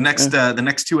time. The next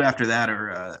 2 after that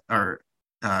are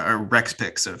Rex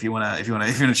picks. So if you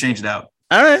wanna change it out.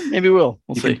 All right, maybe we'll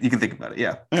see. You can think about it.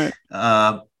 Yeah. All right.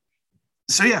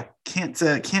 So yeah,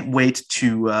 can't wait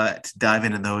to dive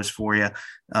into those for you.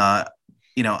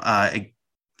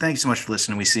 Thanks so much for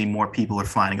listening. We see more people are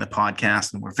finding the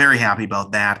podcast, and we're very happy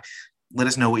about that. Let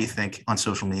us know what you think on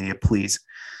social media, please.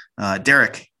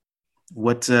 Derek,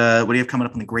 What do you have coming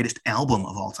up on the greatest album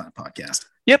of all time podcast?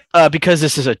 Yep, because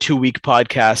this is a 2-week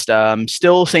podcast,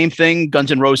 still same thing.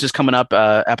 Guns N' Roses coming up,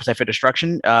 Appetite for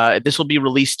Destruction. This will be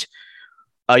released.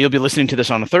 You'll be listening to this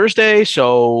on a Thursday,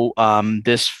 so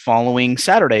this following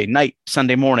Saturday night,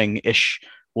 Sunday morning-ish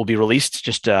will be released,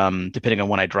 just depending on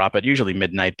when I drop it, usually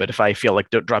midnight, but if I feel like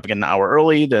dropping it an hour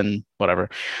early, then whatever.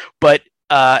 But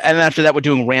and then after that, we're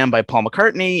doing Ram by Paul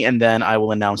McCartney, and then I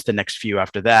will announce the next few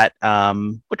after that.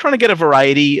 We're trying to get a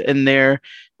variety in there.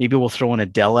 Maybe we'll throw an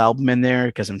Adele album in there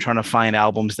because I'm trying to find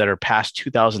albums that are past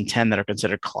 2010 that are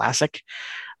considered classic.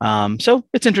 So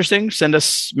it's interesting. Send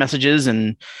us messages,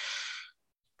 and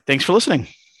thanks for listening.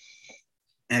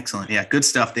 Excellent. Yeah, good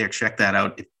stuff there. Check that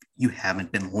out if you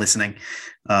haven't been listening.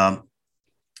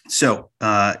 So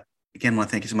again, I want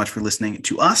to thank you so much for listening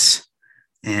to us.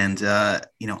 And,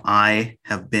 I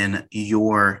have been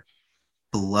your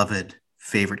beloved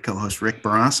favorite co-host, Rick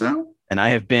Barrasso. And I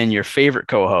have been your favorite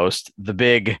co-host, the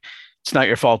big, it's not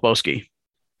your fault, Boski.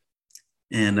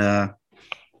 And,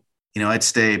 I'd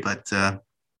stay, but I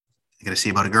got to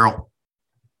see about a girl.